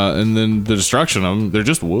 And then the destruction of them, they're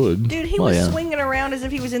just wood. Dude, he Well, was yeah. swinging around as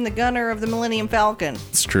if he was in the gunner of the Millennium Falcon.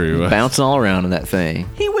 It's true. Bouncing all around in that thing.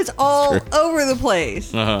 He was all over the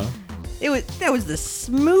place. Uh-huh. That was the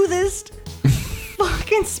smoothest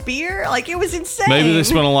fucking spear. Like, it was insane. Maybe they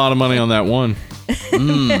spent a lot of money on that one. They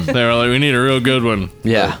were like, we need a real good one.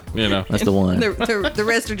 Yeah. You know. That's the one. the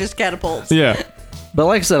rest are just catapults. Yeah. But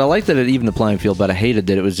like I said, I like that it evened the playing field, but I hated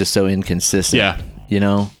that it was just so inconsistent. Yeah. You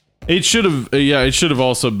know? It should have. Yeah, it should have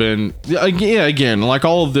also been. Yeah, again, like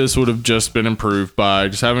all of this would have just been improved by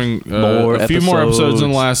just having More a few more episodes in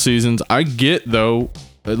episodes. last seasons. I get though,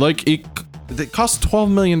 like it cost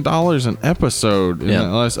 $12 million an episode. In Yeah. that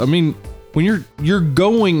last. I mean, when you're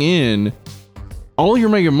going in, all you're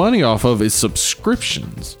making money off of is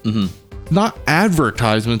subscriptions, not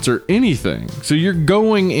advertisements or anything. So you're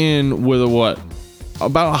going in with a what,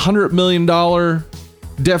 about $100 million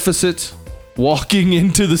deficit. Walking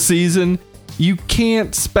into the season, you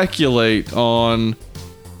can't speculate on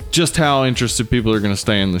just how interested people are going to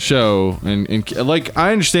stay in the show. And like,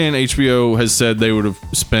 I understand HBO has said they would have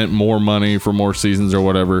spent more money for more seasons or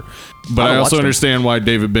whatever, but I I'll also watch them. understand why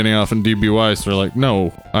David Benioff and DB Weiss are like,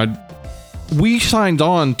 no, we signed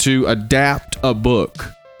on to adapt a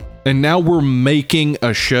book, and now we're making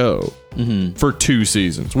a show for 2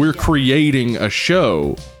 seasons. We're creating a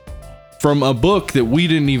show from a book that we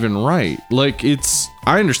didn't even write. Like,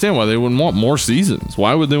 I understand why they wouldn't want more seasons.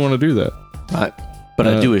 Why would they want to do that? Right. But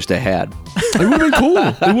I do wish they had. It would have been cool.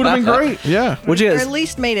 It would have been great. Yeah. Would you Or guys? at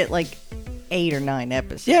least made it like 8 or 9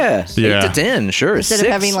 episodes. Yeah. Yeah. 8 to 10, sure. Instead 6.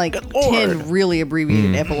 of having like Good Lord. 10 really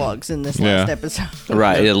abbreviated epilogues in this Yeah. last episode.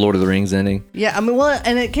 Right. Yeah, Lord of the Rings ending. Yeah, I mean, well,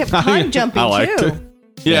 and it kept time jumping I liked too. it.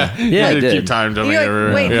 Yeah. Yeah, it They did. keep time jumping You're like,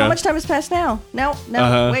 everywhere. wait, Yeah. how much time has passed now? No,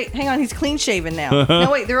 wait, hang on, he's clean shaven now.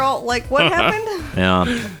 No, wait, they're all like, what happened?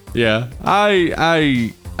 Yeah. Yeah.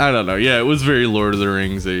 I don't know. Yeah, it was very Lord of the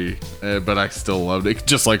Ringsy, but I still loved it.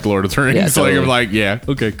 Just like Lord of the Rings. Yeah, Like, totally. I'm like, yeah,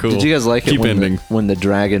 okay, cool. Did you guys like it Keep ending. when the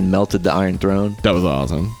dragon melted the Iron Throne? That was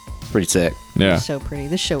awesome. Pretty sick. Yeah. So pretty.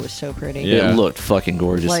 This show was so pretty. Yeah. It looked fucking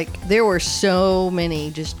gorgeous. Like, there were so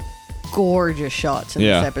many just gorgeous shots in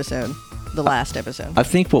Yeah. this episode. The last episode. I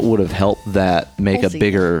think what would have helped that make Whole a season.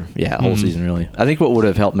 bigger, whole Mm-hmm. season really. I think what would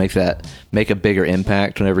have helped make a bigger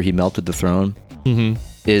impact whenever he melted the throne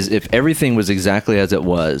is if everything was exactly as it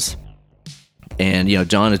was, and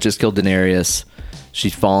Jon has just killed Daenerys,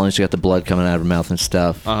 she's fallen, she got the blood coming out of her mouth and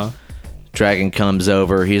stuff. Dragon comes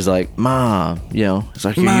over, he's like, "Ma," it's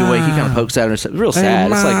like, "Are you awake?" He kind of pokes at her. It's real sad.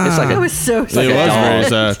 It's like It was so It sad. was dog. very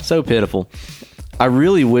sad. So pitiful. I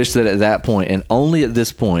really wish that at that point, and only at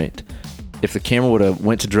this point, if the camera would have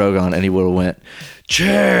went to Drogon and he would have went,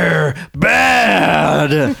 chair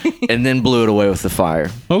bad, and then blew it away with the fire.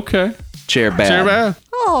 Okay. Chair bad. Chair bad.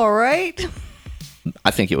 All right.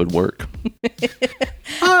 I think it would work.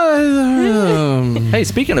 Hey,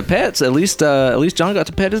 speaking of pets, at least John got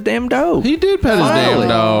to pet his damn dog. He did pet his damn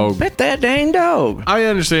dog. Pet that dang dog. I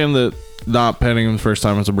understand that not petting him the first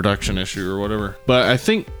time is a production issue or whatever, but I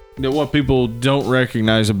think that what people don't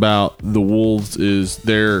recognize about the wolves is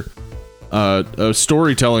they're a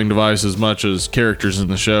storytelling device as much as characters in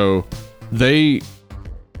the show. They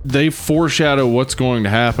foreshadow what's going to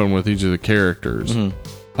happen with each of the characters.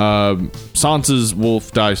 Sansa's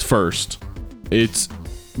wolf dies first. It's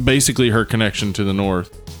basically her connection to the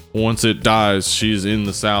north. Once it dies, she's in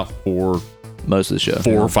the south for most of the show.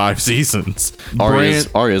 4 or 5 seasons.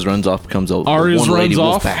 Arya's runs off, becomes a Arya's one lady runs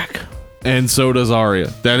wolf off, pack. and so does Arya.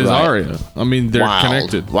 That is Right. Arya. I mean, they're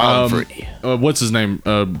connected. Wild and free. What's his name?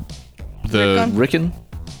 Rickon?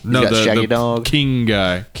 No, He's got the Shaggy Dog. King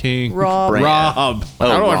guy. King Rob. Rob. Oh,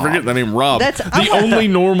 How do I Rob. forget the name Rob? That's- the only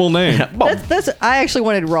normal name. That's. I actually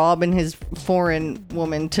wanted Rob and his foreign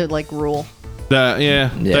woman to like rule. That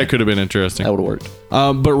could have been interesting. That would have worked.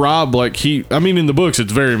 But Rob, in the books,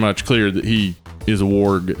 it's very much clear that he is a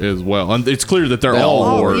warg as well, and it's clear that they're all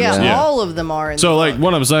Oh wargs. yeah, all of them are. In So, the like, book.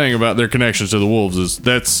 what I'm saying about their connections to the wolves is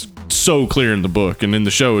that's so clear in the book, and in the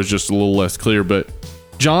show is just a little less clear. But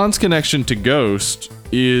John's connection to Ghost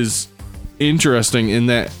is interesting in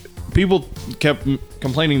that people kept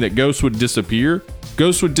complaining that Ghost would disappear.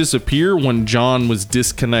 Ghost would disappear when John was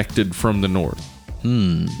disconnected from the North.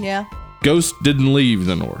 Yeah. Ghost didn't leave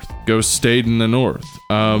the North. Ghost stayed in the North.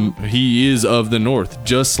 He is of the North,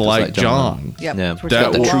 just like John. Yep. Yeah, That's where he's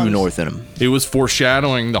got the John true belongs. north in him. It was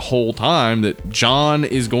foreshadowing the whole time that John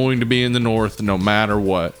is going to be in the North no matter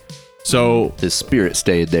what. So, His spirit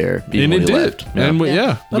stayed there, even and when it he did. left. And we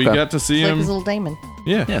Okay. got to see It's like him. his little Damon.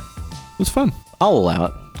 Yeah. Yeah. It was fun. I'll allow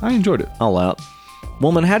it. I enjoyed it. I'll allow it.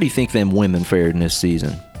 Woman, how do you think them women fared in this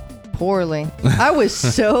season? Poorly. I was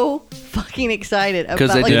so fucking excited about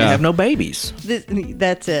Because they like didn't Yeah. have no babies.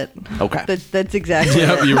 that's it. Okay. That's exactly.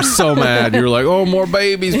 Yep, you were so mad. You were like, "Oh, more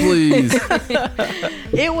babies, please."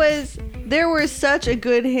 It was. There was such a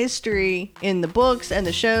good history in the books and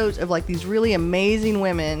the shows of like these really amazing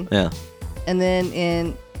women, Yeah. and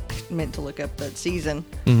then I meant to look up that season,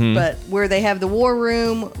 Mm-hmm. but where they have the war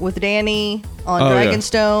room with Dany on Oh, yeah.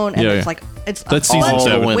 Dragonstone, and Yeah, it's yeah. like it's That's a season bunch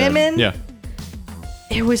of 7. women. Yeah.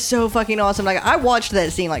 It was so fucking awesome. Like I watched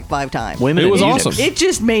that scene like 5 times. Women It and was eunuchs. awesome. It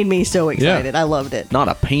just made me so excited. I loved it. Not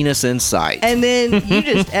a penis in sight. And then you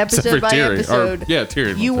just Except episode for by Tyrion. episode,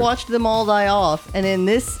 Tyrion. you was there. watched them all die off. And in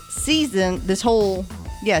this season,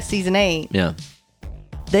 season 8, yeah.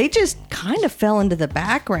 they just kind of fell into the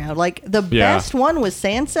background. Like the best one was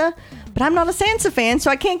Sansa, but I'm not a Sansa fan,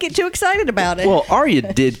 so I can't get too excited about it. Well,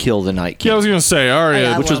 Arya did kill the Night King. Yeah, I was gonna say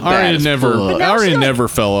Arya, I which was love bad Arya as never, fuck. But now Arya she, like- never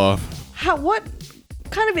fell off. what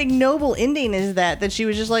kind of ignoble ending is that she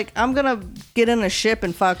was just like, I'm gonna get in a ship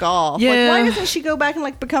and fuck off. Yeah. Like, why doesn't she go back and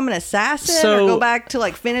like become an assassin So- or go back to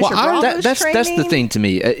like finish Well, her I- Bravos That's training? the thing to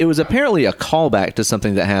me. It was apparently a callback to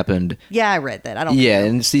something that happened. Yeah, I read that. I don't. Yeah,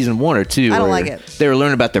 in season 1 or 2. I don't where like it. They were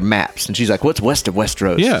learning about their maps, and she's like, "What's west of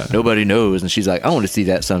Westeros?" Yeah. Nobody knows, and she's like, "I want to see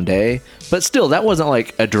that someday." But still, that wasn't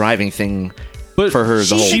like a driving thing But for her the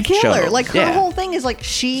She's whole a killer. show. Like her Yeah. whole thing is like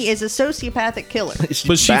she is a sociopathic killer. She's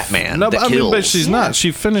But she, Batman. No, that but, I mean, but kills. she's not.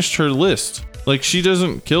 She finished her list. Like she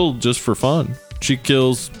doesn't kill just for fun. She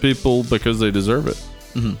kills people because they deserve it.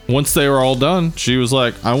 Once they were all done, she was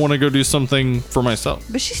like, "I want to go do something for myself."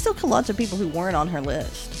 But she still killed lots of people who weren't on her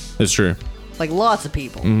list. It's true. Like lots of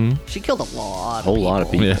people. She killed a lot. a whole lot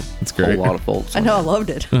of people. Yeah, it's great. A whole lot of folks. I know. I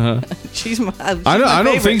loved it. She's my. I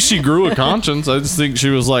don't think she grew a conscience. I just think she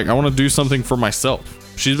was like, I want to do something for myself.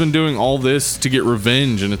 She's been doing all this to get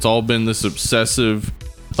revenge, and it's all been this obsessive.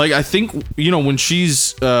 Like, I think, when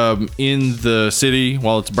she's in the city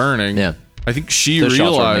while it's burning, Yeah. I think she Those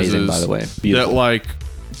shots are realizes amazing, by the way. that, Beautiful. like,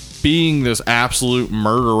 being this absolute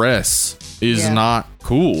murderess is Yeah. not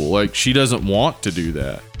cool. Like, she doesn't want to do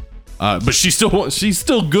that. But she's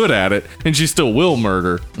still good at it, and she still will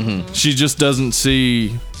murder. Mm-hmm. She just doesn't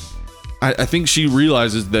see. I think she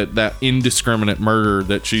realizes that indiscriminate murder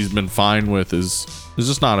that she's been fine with is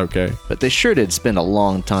just not okay. But they sure did spend a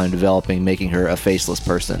long time developing, making her a faceless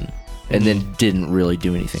person, and then didn't really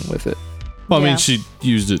do anything with it. Well, I Yeah. mean, she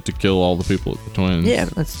used it to kill all the people at the Twins. Yeah,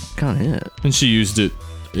 that's kind of it. And she used it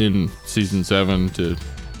in season 7 to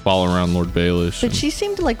follow around Lord Baelish. But she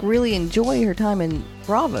seemed to like really enjoy her time in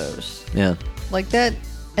Bravos, Yeah. like that.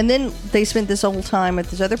 And then they spent this whole time at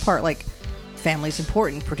this other part, like family's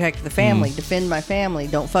important, protect the family, defend my family,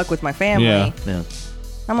 don't fuck with my family. Yeah. Yeah.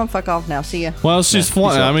 I'm gonna fuck off now. See ya. Well, she's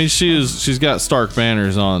flying. I mean, she's got Stark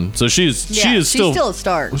banners on, so she's still a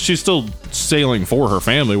Stark. She's still sailing for her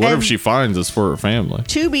family. Whatever And she finds is for her family.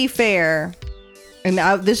 To be fair, and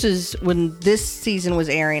this is when this season was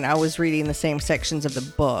airing, I was reading the same sections of the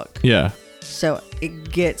book, Yeah. so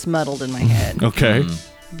it gets muddled in my head. Okay.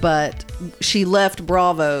 But she left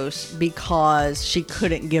Bravos because she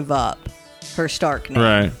couldn't give up her Stark name.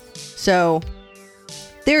 Right. So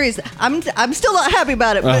there is. I'm still not happy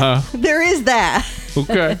about it, but there is that.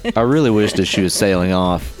 Okay. I really wish that she was sailing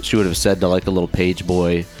off. She would have said to like a little page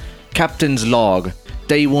boy, "Captain's log,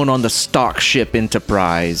 day 1 on the Stark ship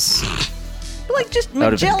Enterprise." Like, just That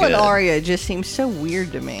would've been Magellan good. Arya just seems so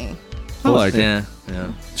weird to me. I like it.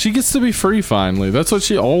 Yeah. She gets to be free finally. That's what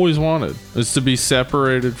she always wanted, is to be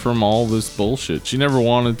separated from all this bullshit. She never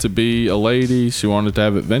wanted to be a lady. She wanted to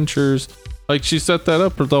have adventures. Like, she set that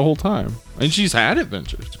up for the whole time. And she's had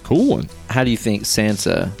adventures. Cool one. How do you think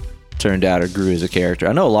Sansa turned out or grew as a character?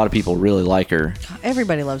 I know a lot of people really like her.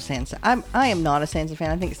 Everybody loves Sansa. I am not a Sansa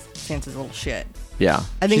fan. I think Sansa's a little shit. Yeah.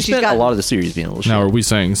 I think she she's spent got- a lot of the series being a little shit. Now, are we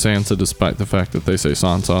saying Sansa despite the fact that they say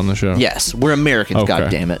Sansa on the show? Yes, we're Americans, Okay.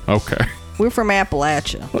 goddammit. Okay. We're from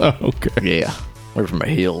Appalachia. Okay. Yeah. We're from a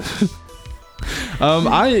hill.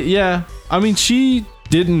 I mean, she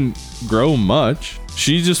didn't grow much.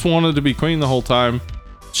 She just wanted to be queen the whole time.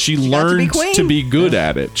 She got to be learned queen. to be good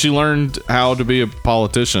at it. She learned how to be a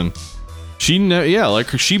politician. She met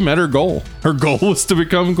her goal. Her goal was to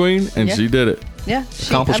become queen, and Yeah. she did it. Yeah.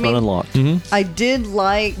 Accomplishment unlocked. I did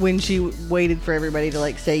like when she waited for everybody to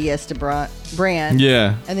like say yes to Bran.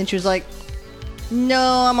 Yeah. And then she was like, "No,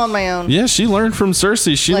 I'm on my own." Yeah, she learned from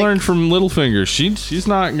Cersei. She Like- learned from Littlefinger. She's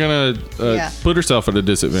not gonna Yeah. put herself at a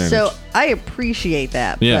disadvantage. So I appreciate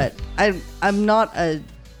that, Yeah. but I'm not a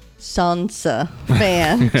Sansa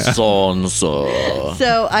fan. Sansa.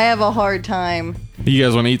 So I have a hard time. You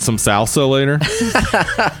guys want to eat some salsa later?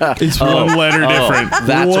 It's one letter different.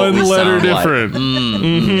 That's what one we letter sound like.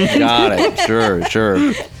 different. Got it.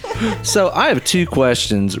 Sure. So I have 2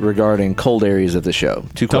 questions regarding cold areas of the show.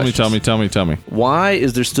 2 Tell questions. me. Why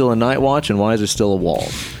is there still a Night Watch and why is there still a wall?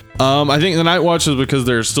 I think the Night Watch is because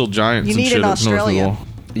there's still giants You and need shit in up north of the Australia. wall.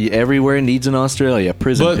 Everywhere needs an Australia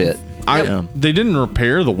prison But pit. Yeah. they didn't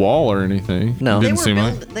repair the wall or anything. No. It They didn't seem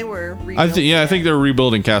like. They were. I think they're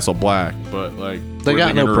rebuilding Castle Black, but like They were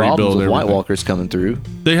got no gonna problems rebuild with White everything? Walkers coming through.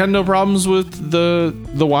 They had no problems with the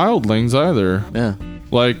wildlings either. Yeah.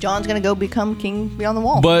 Like, John's gonna go become king beyond the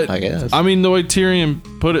wall. but I guess. I mean, the way Tyrion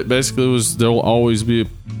put it basically was there will always be a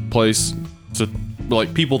place to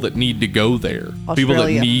like people that need to go there, people that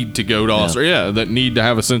Australia. need to go to Australia, that need to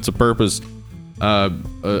have a sense of purpose.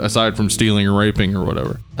 Aside from stealing or raping or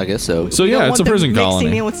whatever. I guess so. So You don't yeah, it's want a prison them mixing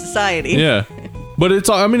colony. in with society. Yeah. But it's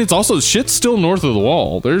also shit's still north of the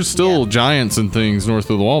wall. There's still giants and things north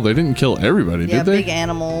of the wall. They didn't kill everybody, Yeah, did they? big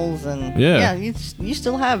animals and Yeah. you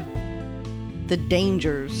still have the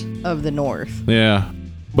dangers of the north. Yeah.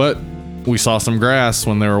 But we saw some grass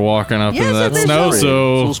when they were walking up Yeah, in so that there's snow, some-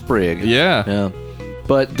 so sprig. yeah. Yeah.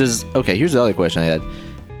 But here's the other question I had.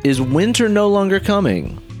 Is winter no longer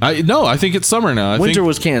coming? I think it's summer now. Winter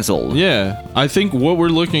was canceled. Yeah. I think what we're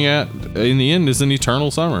looking at in the end is an eternal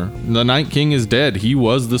summer. The Night King is dead. He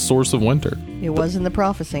was the source of winter. It was in the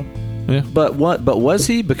prophecy. Yeah. But was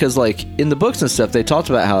he? Because like in the books and stuff, they talked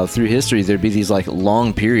about how through history there'd be these like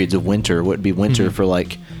long periods of winter. Would be winter for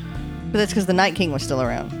like. But that's because the Night King was still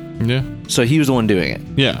around, Yeah. So he was the one doing it.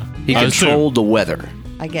 Yeah. He I controlled the weather.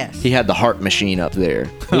 I guess. He had the heart machine up there.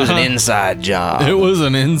 It was an inside job. assume. It was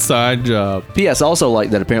an inside job. P.S. Also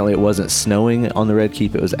like that apparently it wasn't snowing on the Red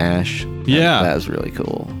Keep. It was ash. Yeah. That was really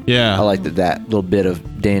cool. Yeah. I like that little bit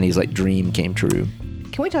of Danny's like dream came true.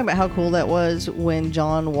 Can we talk about how cool that was when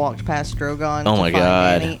John walked past Drogon? Oh to my find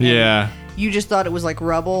God. Dany, and Yeah. You just thought it was like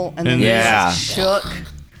rubble, and then And it yeah. just shook.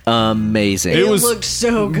 Amazing. It was looked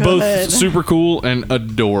so good. Both super cool and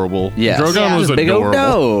adorable. Yes. Drogon Yeah. was a big old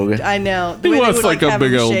adorable. dog. I know. He The way they was would, like a have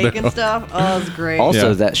big him old shake dog. and stuff. Oh, it was great. Also,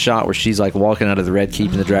 Yeah. that shot where she's like walking out of the Red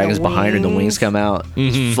Keep and the dragon's The behind her and the wings wings. come out.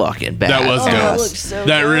 It's fucking bad. That was Oh, good. that looked so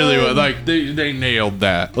that really good. was like they nailed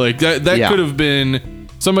that. Like that Yeah. could have been.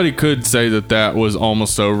 Somebody could say that was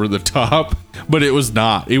almost over the top, but it was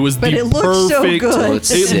not. It was But the it looked so perfect. good.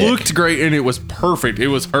 It's It sick. looked great and it was perfect. It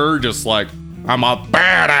was her just like, I'm a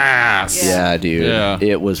badass. Yeah, dude. Yeah.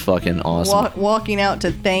 It was fucking awesome. Walking out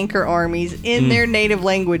to thank her armies in their native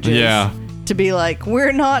languages. Yeah. To be like,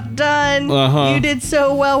 we're not done. Uh-huh. You did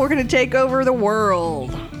so well. We're going to take over the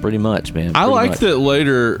world. Pretty much, man. I Pretty like much. that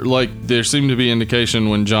later, like, there seemed to be indication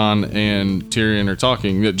when Jon and Tyrion are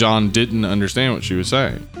talking that Jon didn't understand what she was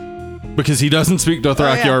saying. Because he doesn't speak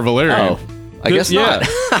Dothraki yeah. or Valyrian. I guess not.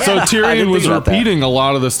 So I Tyrion didn't was think about that. repeating a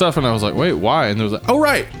lot of the stuff, and I was like, wait, why? And there was like, oh,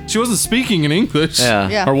 right. She wasn't speaking in English.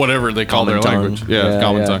 Yeah. Or whatever they call Common their tongue. language. Yeah,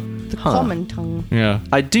 common tongue. Common tongue. Yeah.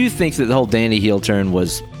 I do think that the whole Dany heel turn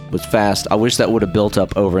was fast. I wish that would have built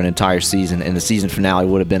up over an entire season, and the season finale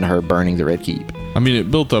would have been her burning the Red Keep. I mean,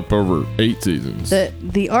 it built up over 8 seasons.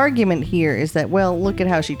 The argument here is that, well, look at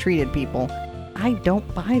how she treated people. I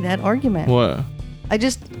don't buy that argument. What? I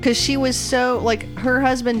just, because she was so, like, her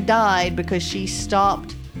husband died because she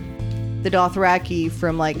stopped the Dothraki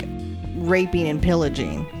from, like, raping and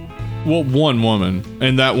pillaging. Well, one woman,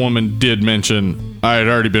 and that woman did mention I had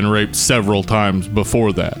already been raped several times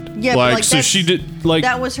before that. Yeah, but, like, so that's- she did like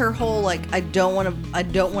That was her whole, like, I don't want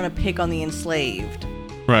to pick on the enslaved.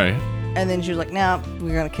 right. And then she was like, nah,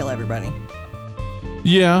 we're going to kill everybody.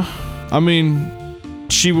 Yeah, I mean,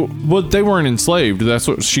 they weren't enslaved. That's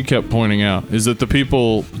what she kept pointing out. Is that the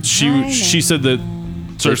people she said that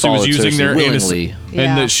Cersei was followed using Cersei their willingly. innocence, Yeah.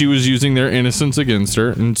 and that she was using their innocence against her,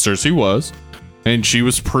 and Cersei was, and she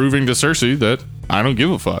was proving to Cersei that I don't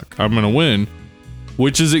give a fuck. I'm gonna win.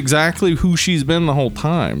 Which is exactly who she's been the whole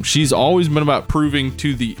time. She's always been about proving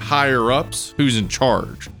to the higher ups who's in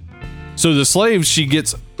charge. So the slaves, she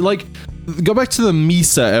gets like, go back to the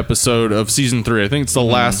Misa episode of season 3. I think it's the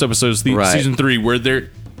last episode of Right. season 3 where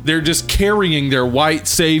they're just carrying their white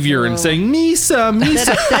savior and saying Misa, Misa.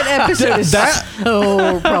 That episode is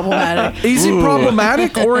so problematic. Is it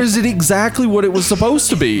problematic, or is it exactly what it was supposed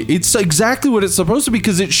to be? It's exactly what it's supposed to be,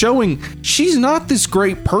 because it's showing she's not this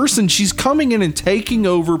great person. She's coming in and taking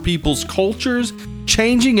over people's cultures,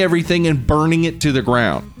 changing everything, and burning it to the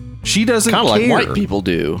ground. She doesn't Kind care. of like white people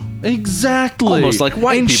do. Exactly. Almost like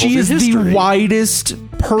white and people she do is history. the whitest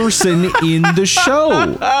person in the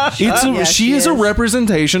show. She is a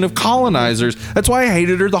representation of colonizers. That's why I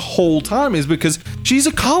hated her the whole time, is because she's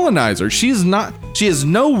a colonizer. She has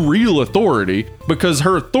no real authority, because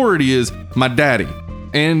her authority is my daddy.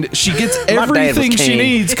 And she gets dad was everything she king.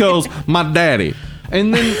 needs because my daddy.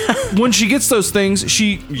 And then when she gets those things,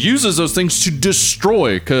 she uses those things to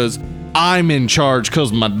destroy, because I'm in charge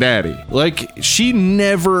because my daddy. Like, she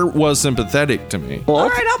never was sympathetic to me. Well, All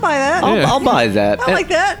right, I'll buy that. I'll buy that. I like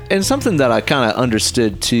that. And something that I kind of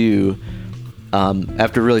understood too,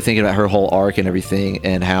 after really thinking about her whole arc and everything,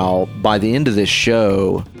 and how by the end of this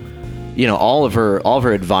show, you know, all of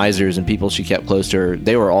her advisors and people she kept close to her,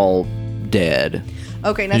 they were all dead.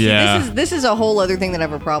 Okay, now Yeah. see, this is a whole other thing that I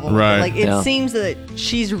have a problem Right. with. Like, it Yeah. seems that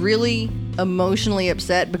she's really emotionally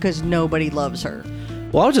upset because nobody loves her.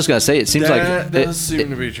 Well, I was just gonna say, it seems like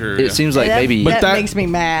to be true. it seems like that, maybe. that that- makes me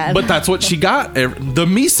mad. But that's what she got. The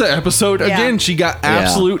Misa episode, Yeah. again, she got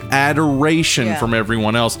absolute adoration Yeah. from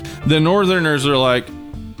everyone else. The Northerners are like,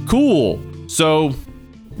 cool. So,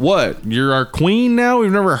 what? You're our queen now?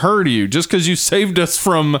 We've never heard of you. Just because you saved us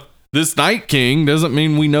from this Night King doesn't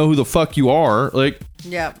mean we know who the fuck you are. Like,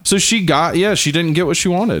 yeah. so she didn't get what she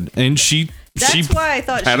wanted. And That's why I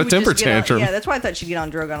thought had she a would temper just get on- tantrum. yeah, that's why I thought she'd get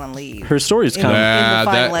on Drogon and leave. her story's in, kind of. Nah, in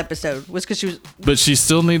the final that- episode was because she was. But she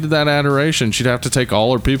still needed that adoration. She'd have to take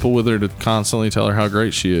all her people with her to constantly tell her how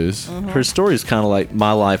great she is. Her story's kind of like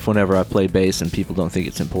my life whenever I play bass and people don't think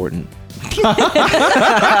it's important. It's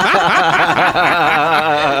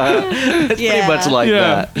pretty much like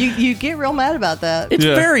Yeah. that. You get real mad about that. It's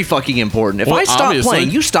Yeah. very fucking important. If Well, I stop obviously.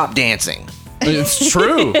 playing, you stop dancing. It's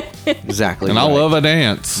true. Exactly. And I right. love a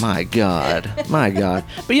dance. My God. My God.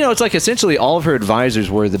 But you know, it's like essentially all of her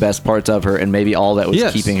advisors were the best parts of her, and maybe all that was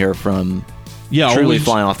Yes. keeping her from Yeah, truly when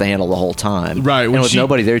flying off the handle the whole time. Right, And when with she-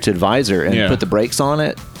 nobody there to advise her and Yeah. put the brakes on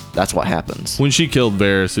it, that's what happens. When she killed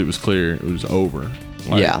Varys, it was clear it was over.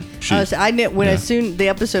 Yeah. I knew when as soon the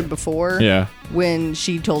episode before. Yeah. When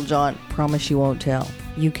she told Jon, "Promise you won't tell.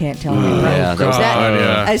 You can't tell me." Yeah, that was God,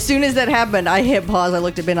 yeah. As soon as that happened, I hit pause. I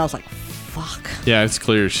looked at Ben. I was like, "Fuck." Yeah, it's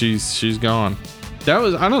clear she's gone. That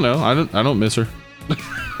was I don't know. I don't miss her.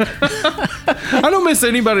 I don't miss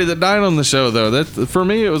anybody that died on the show though. That for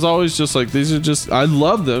me it was always just like these are just I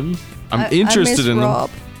love them. I'm interested in Rob.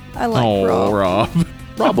 I like them. Oh, Rob. Rob.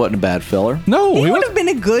 Rob wasn't a bad filler. No, He he would was, have been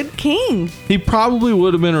a good king. he probably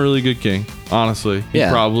would have been a really good king. Honestly, he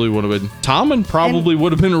Yeah. probably would have been. Tommen probably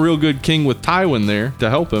would have been a real good king with Tywin there to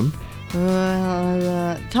help him.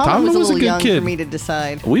 Tommen was a was a little good young kid. for me to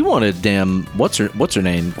decide. We wanted what's her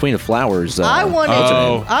name? Queen of Flowers. I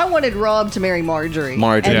Oh. wanted Rob to marry Marjorie.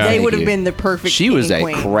 Marjorie, and yeah. they thank would have you. been the perfect. She was king a and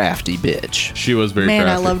queen. crafty bitch. She was very Man,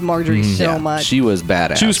 crafty. I loved Marjorie so Yeah, much. She was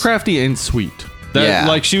badass. She was crafty and sweet. That, Yeah.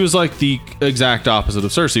 Like, she was like the exact opposite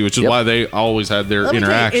of Cersei, which is Yep. why they always had their Let me tell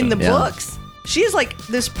you, interaction. in the Yeah. books, she is like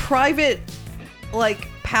this private, like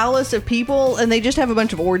palace of people, and they just have a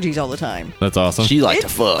bunch of orgies all the time. That's awesome. She liked to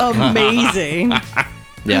It's fuck. amazing.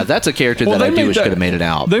 Yeah, that's a character Well, that I they do made wish that- could have made it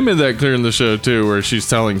out. They made that clear in the show too, where she's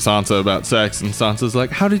telling Sansa about sex, and Sansa's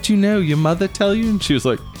like, "How did you know? Your mother tell you?" And she was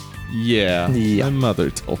like, "Yeah, Yeah. my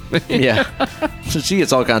mother told me." Yeah. So she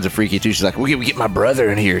gets all kinds of freaky too. She's like, we can get my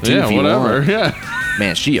brother in here too Yeah, if you whatever. want. Yeah.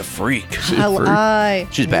 Man, she a freak. I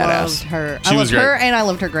She's loved badass. her. She I was loved her, great. and I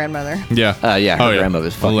loved her grandmother. Yeah. Yeah, her Oh, grandmother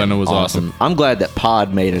was fucking Olenna was awesome. I'm glad that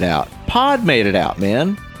Pod made it out. Pod made it out,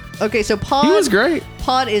 man. Okay, so Pod. He was great.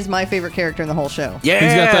 Pod is my favorite character in the whole show. Yeah.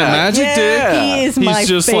 He's got that magic dick. He is He's my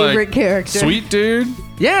just favorite like, character. Sweet dude.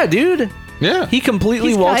 Yeah, dude. Yeah. He completely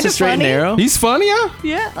He's walks kinda the straight and funny. narrow. He's funny, yeah.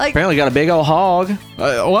 Yeah, like Apparently got a big old hog.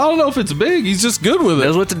 Well, I don't know if it's big. He's just good with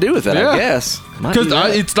Knows it. what to do with it, Yeah. I guess. Might be Because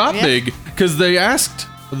right. it's not Yeah. big. Because they asked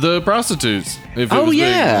the prostitutes if it Oh, was big.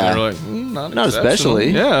 yeah. And they were like, not especially.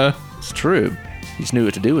 Yeah. It's true. He just knew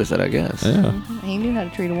what to do with it, I guess. Yeah. he knew how to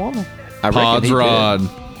treat a woman. I reckon Pod's he did. Rod.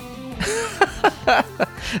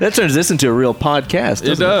 That turns this into a real podcast.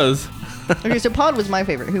 It doesn't does. Okay, so Pod was my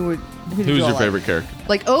favorite. Who did Who's you all your like? favorite character?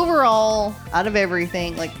 Like overall, out of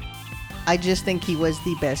everything, like I just think he was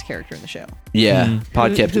the best character in the show. Yeah,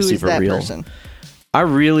 Pod kept Who it is super that real. person? I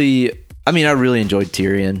really enjoyed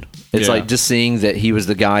Tyrion. It's Yeah. like just seeing that he was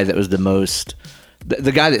the guy that was the most,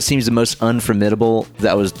 the guy that seems the most unformidable,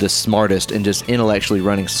 that was the smartest and just intellectually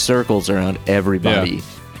running circles around everybody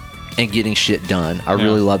and getting shit done. I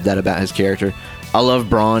really love that about his character. I love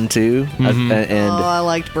Bronn too, and Oh, I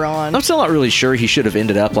liked Bronn. I'm still not really sure he should have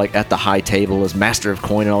ended up like at the high table as master of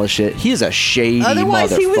coin and all this shit. He is a shady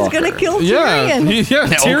Otherwise, he was gonna motherfucker. kill Yeah. Tyrion.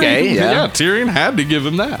 Tyrion, Okay, yeah. Tyrion had to give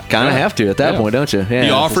him that. Kind of Yeah. have to at that Yeah. point, don't you? Yeah, He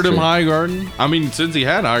offered that's him true. Highgarden. I mean, since he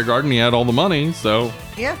had Highgarden, he had all the money. So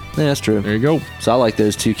Yeah, Yeah, that's true. there you go. So I like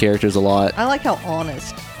those two characters a lot. I like how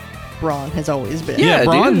honest Bronn has always been. Yeah,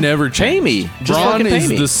 Bronn dude. never Pay changed. me. Just Bronn fucking pay is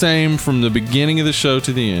me. the same from the beginning of the show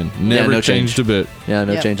to the end. Never no changed change. a bit. Yeah,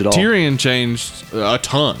 no Yeah. change at all. Tyrion changed a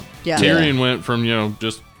ton. Yeah. Tyrion went from,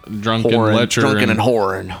 just drunken lecher drunken and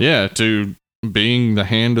whoring. yeah, to being the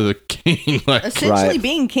hand of the king. Like, Essentially Right.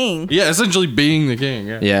 being king. yeah, essentially being the king.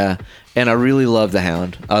 Yeah. Yeah, and I really love the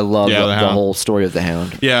Hound. I love Yeah, the the Hound. whole story of the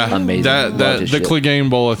Hound. Yeah, amazing. That Loved his the shit. Clegane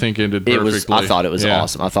Bowl, I think, ended It perfectly. was. I thought it was Yeah.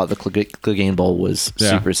 awesome. I thought the Clegane Bowl was Yeah.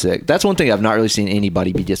 super sick. That's one thing I've not really seen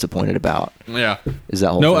anybody be disappointed about. Yeah. Is that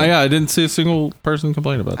whole No, thing. yeah, I didn't see a single person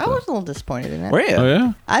complain about I that. was a little disappointed in it. Where? Oh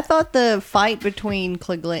yeah. I thought the fight between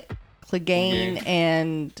Clegane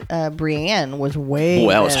and Brienne was way. Oh,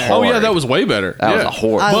 that was better. Oh yeah, hard. that was way better. That was Yeah. a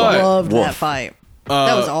horror. I But- loved that Woof. fight.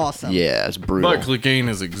 That was awesome. Yeah, it's brutal. But Clegane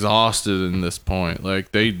is exhausted in this point.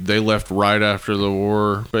 Like they left right after the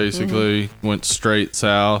war, basically went straight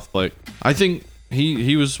south. Like I think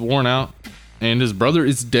he was worn out, and his brother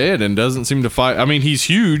is dead and doesn't seem to fight. I mean, he's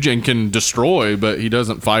huge and can destroy, but he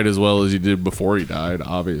doesn't fight as well as he did before he died.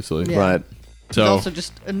 Obviously, Yeah. Right. so He's also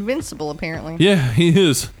just invincible, apparently. yeah, he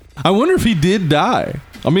is. I wonder if he did die.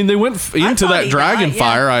 I mean, they went into thought that he dragon died, yeah.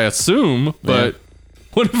 fire, I assume, but.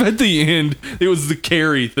 What if at the end it was the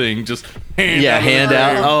carry thing? Just hand out, hand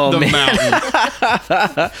out. Oh, the man.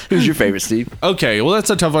 mountain. Who's your favorite, Steve? Okay, well that's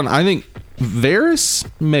a tough one. I think Varys,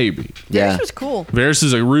 maybe. Yeah. This was cool. Varys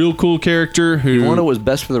is a real cool character who You want what was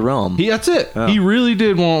best for the realm. that's it. Oh. He really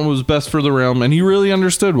did want what was best for the realm, and he really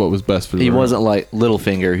understood what was best for the He realm. wasn't like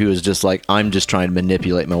Littlefinger, who was just like, I'm just trying to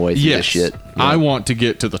manipulate my way through Yes, this shit. I want to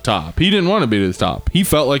get to the top. He didn't want to be to the top. He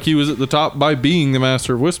felt like he was at the top by being the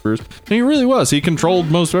Master of Whispers, and he really was. He controlled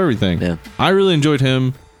most of everything. Yeah. I really enjoyed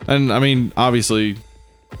him, and I mean, obviously,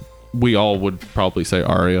 we all would probably say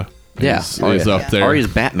Arya. Yeah, is Arya. up there. Arya's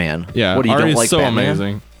Batman. Yeah, What do you Arya's don't like so Batman?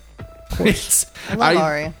 amazing. It's, I love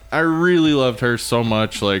Arya. I really loved her so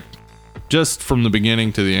much. Like just from the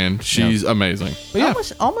beginning to the end, she's amazing. But I yeah,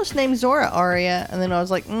 almost named Zora Arya, and then I was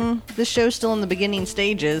like, this show's still in the beginning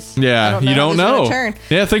stages. yeah, you don't how know. this is gonna turn.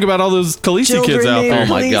 Yeah, think about all those Khaleesi kids Children out named there. Oh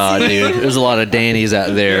my Khaleesi. god, dude! There's a lot of Dannys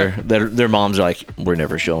out there that their moms are like, we're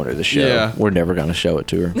never showing her the show. Yeah. We're never gonna show it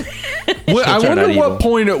to her. Well, I turn wonder out what evil.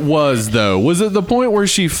 point it was though. Was it the point where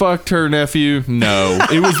she fucked her nephew? No,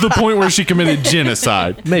 it was the point where she committed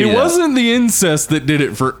genocide. Maybe it not. wasn't the incest that did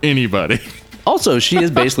it for anybody. Also, she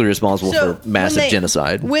is basically responsible So, for massive when they-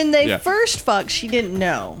 genocide. When they Yeah. first fucked, she didn't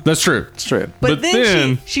know. That's true. It's true. But But, then,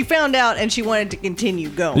 then- she found out, and she wanted to continue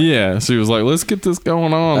going. Yeah, she was like, "Let's get this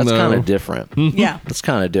going on." That's though. kind of different. Yeah. That's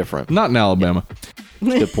kind of different. Not in Alabama.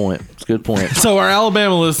 Good point. It's a good point. So our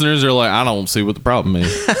Alabama listeners are like, I don't see what the problem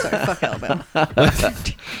is. Sorry, fuck Alabama.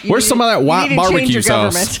 Where's some of that white You need to change barbecue your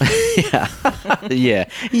sauce? government.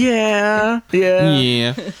 Yeah.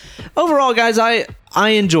 Yeah. Overall, guys, I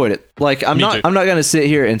enjoyed it. Like I'm Me not too. gonna sit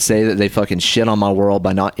here and say that they fucking shit on my world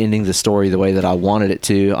by not ending the story the way that I wanted it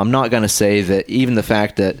to. I'm not gonna say that even the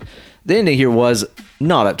fact that the ending here was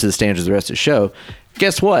not up to the standards of the rest of the show.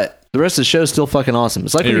 guess what? The rest of the show is still fucking awesome.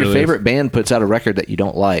 It's like when your really favorite band puts out a record that you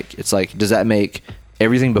don't like. It's like, does that make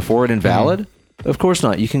everything before it invalid? Of course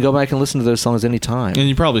not. You can go back and listen to those songs anytime. And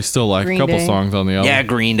you probably still like Green a couple Day. songs on the album. Yeah,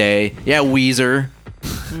 Green Day. Yeah, Weezer.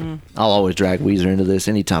 I'll always drag Weezer into this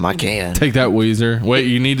anytime I can. Take that, Weezer. Wait,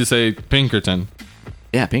 you need to say Pinkerton.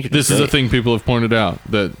 Yeah, Pinkerton. This is a thing people have pointed out,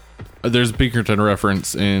 that there's a Pinkerton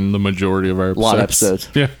reference in the majority of our episodes. A lot of episodes.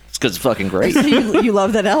 Yeah. It's because it's fucking great. you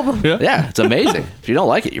love that album. Yeah. Yeah, it's amazing. If you don't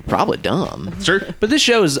like it, you're probably dumb. Sure. But this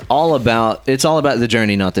show is all about the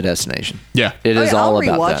journey, not the destination. Yeah. It is I'll all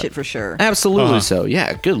about rewatch that. it for sure. Absolutely so.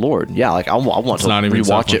 Yeah, good lord. Yeah, like I want to not even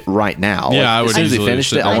rewatch it something. right now. Yeah, Like, I would as soon as we easily finished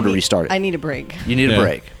sit it, I down. want to restart it. I need a break. You need a Yeah.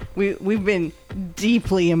 break. We've been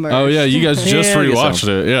deeply immersed. Oh, yeah. You guys just Yeah, I guess rewatched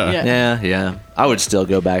so. it. Yeah. Yeah. Yeah. I would still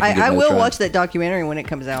go back. And give I it a will try. watch that documentary when it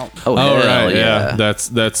comes out. Oh, Oh, hell right. yeah. Yeah.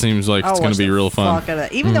 That seems like I'll it's going watch to be the real fun. fuck out of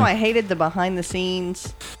that. Even though I hated the behind the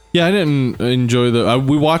scenes. Yeah, I didn't enjoy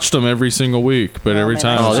we watched them every single week, but every man,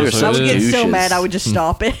 time Oh, it's they were just so I would get douches. so mad I would just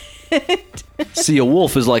stop it. See, a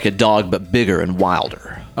wolf is like a dog, but bigger and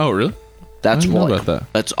wilder. Oh, really? That's I didn't know what. about that.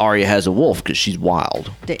 That's Arya has a wolf because she's wild.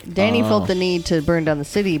 Danny felt the need to burn down the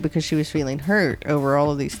city because she was feeling hurt over all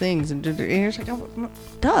of these things, and you're just like, oh,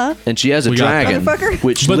 duh. And she has a We got- dragon, Motherfucker.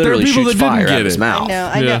 which But there are literally people shoots that didn't fire get out of his it. mouth.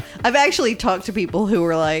 I Yeah. know. I've actually talked to people who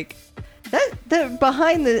were like, that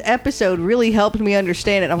behind the episode really helped me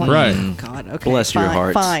understand it. I'm like, Right. oh, God, okay, Bless your fine,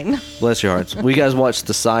 hearts. Fine. Bless your hearts. We guys watch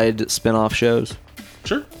the side spin-off shows?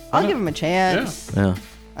 Sure. I'll give him a chance. Yeah.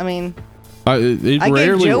 I mean, It I gave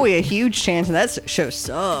rarely Joey a huge chance, and that show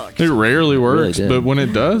sucked. it rarely works, did. but when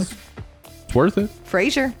it does, it's worth it.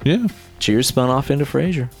 Frasier. Yeah. Cheers spun off into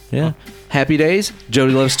Frasier. Yeah. Happy Days.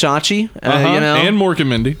 Jody Loves Chachi. Uh-huh. You know. And Mork and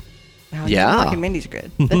Mindy. Oh, Yeah. Mork and Mindy's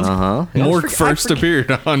good. That's- Uh-huh. Mork I first forget-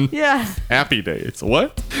 appeared on Yeah. Happy Days.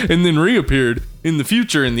 What? And then reappeared in the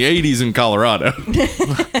future in the 80s in Colorado.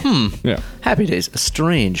 Yeah. Happy Days. A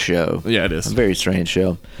strange show. Yeah, it A is. very strange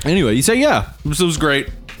show. Anyway, you say, yeah, this was great.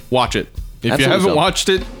 Watch it. If you Absolutely haven't so. watched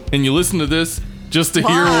it and you listen to this just to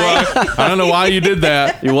hear Why? why, I don't know why you did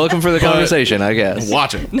that. You're welcome for the conversation, I guess.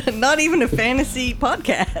 Watch it. Not even a fantasy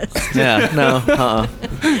podcast. Yeah, no.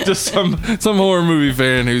 Just some horror movie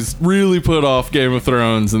fan who's really put off Game of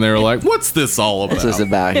Thrones, and they were like, "What's this all about?" What's this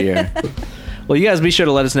about here? Well, you guys be sure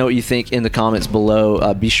to let us know what you think in the comments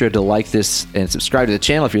below. Be sure to like this and subscribe to the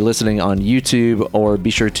channel if you're listening on YouTube, or be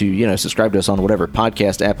sure to, subscribe to us on whatever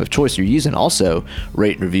podcast app of choice you're using. Also,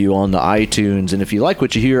 rate and review on the iTunes. And if you like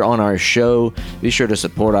what you hear on our show, be sure to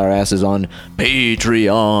support our asses on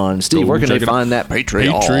Patreon. Steve, where can they check it out. find that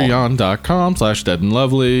Patreon?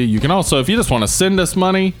 Patreon.com/deadandlovely. You can also, if you just want to send us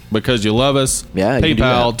money because you love us, Yeah, you can do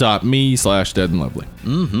that. paypal.me/deadandlovely.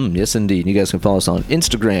 Yes, indeed. You guys can follow us on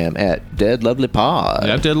Instagram at DeadLovelyPod.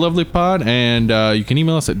 At Dead Lovely Pod, and you can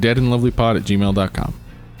email us at deadandlovelypod@gmail.com.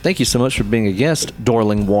 Thank you so much for being a guest,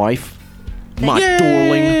 darling wife. My Yay!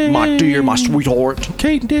 darling, my dear, my sweetheart.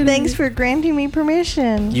 Kate did Thanks for granting me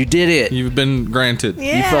permission. You did it. You've been granted.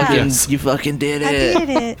 Yeah. You fucking did it. I did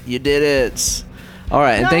it. You did it. All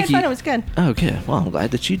right, and No, thank I you. thought it was good. Okay, well, I'm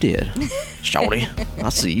glad that you did. Shorty,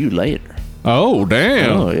 I'll see you later. Oh,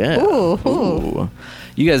 damn. Oh, yeah. Ooh.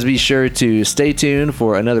 You guys be sure to stay tuned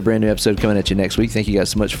for another brand new episode coming at you next week. Thank you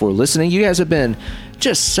guys so much for listening. You guys have been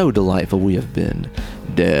just so delightful. We have been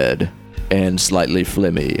dead and slightly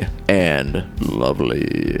flimmy and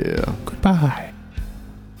lovely.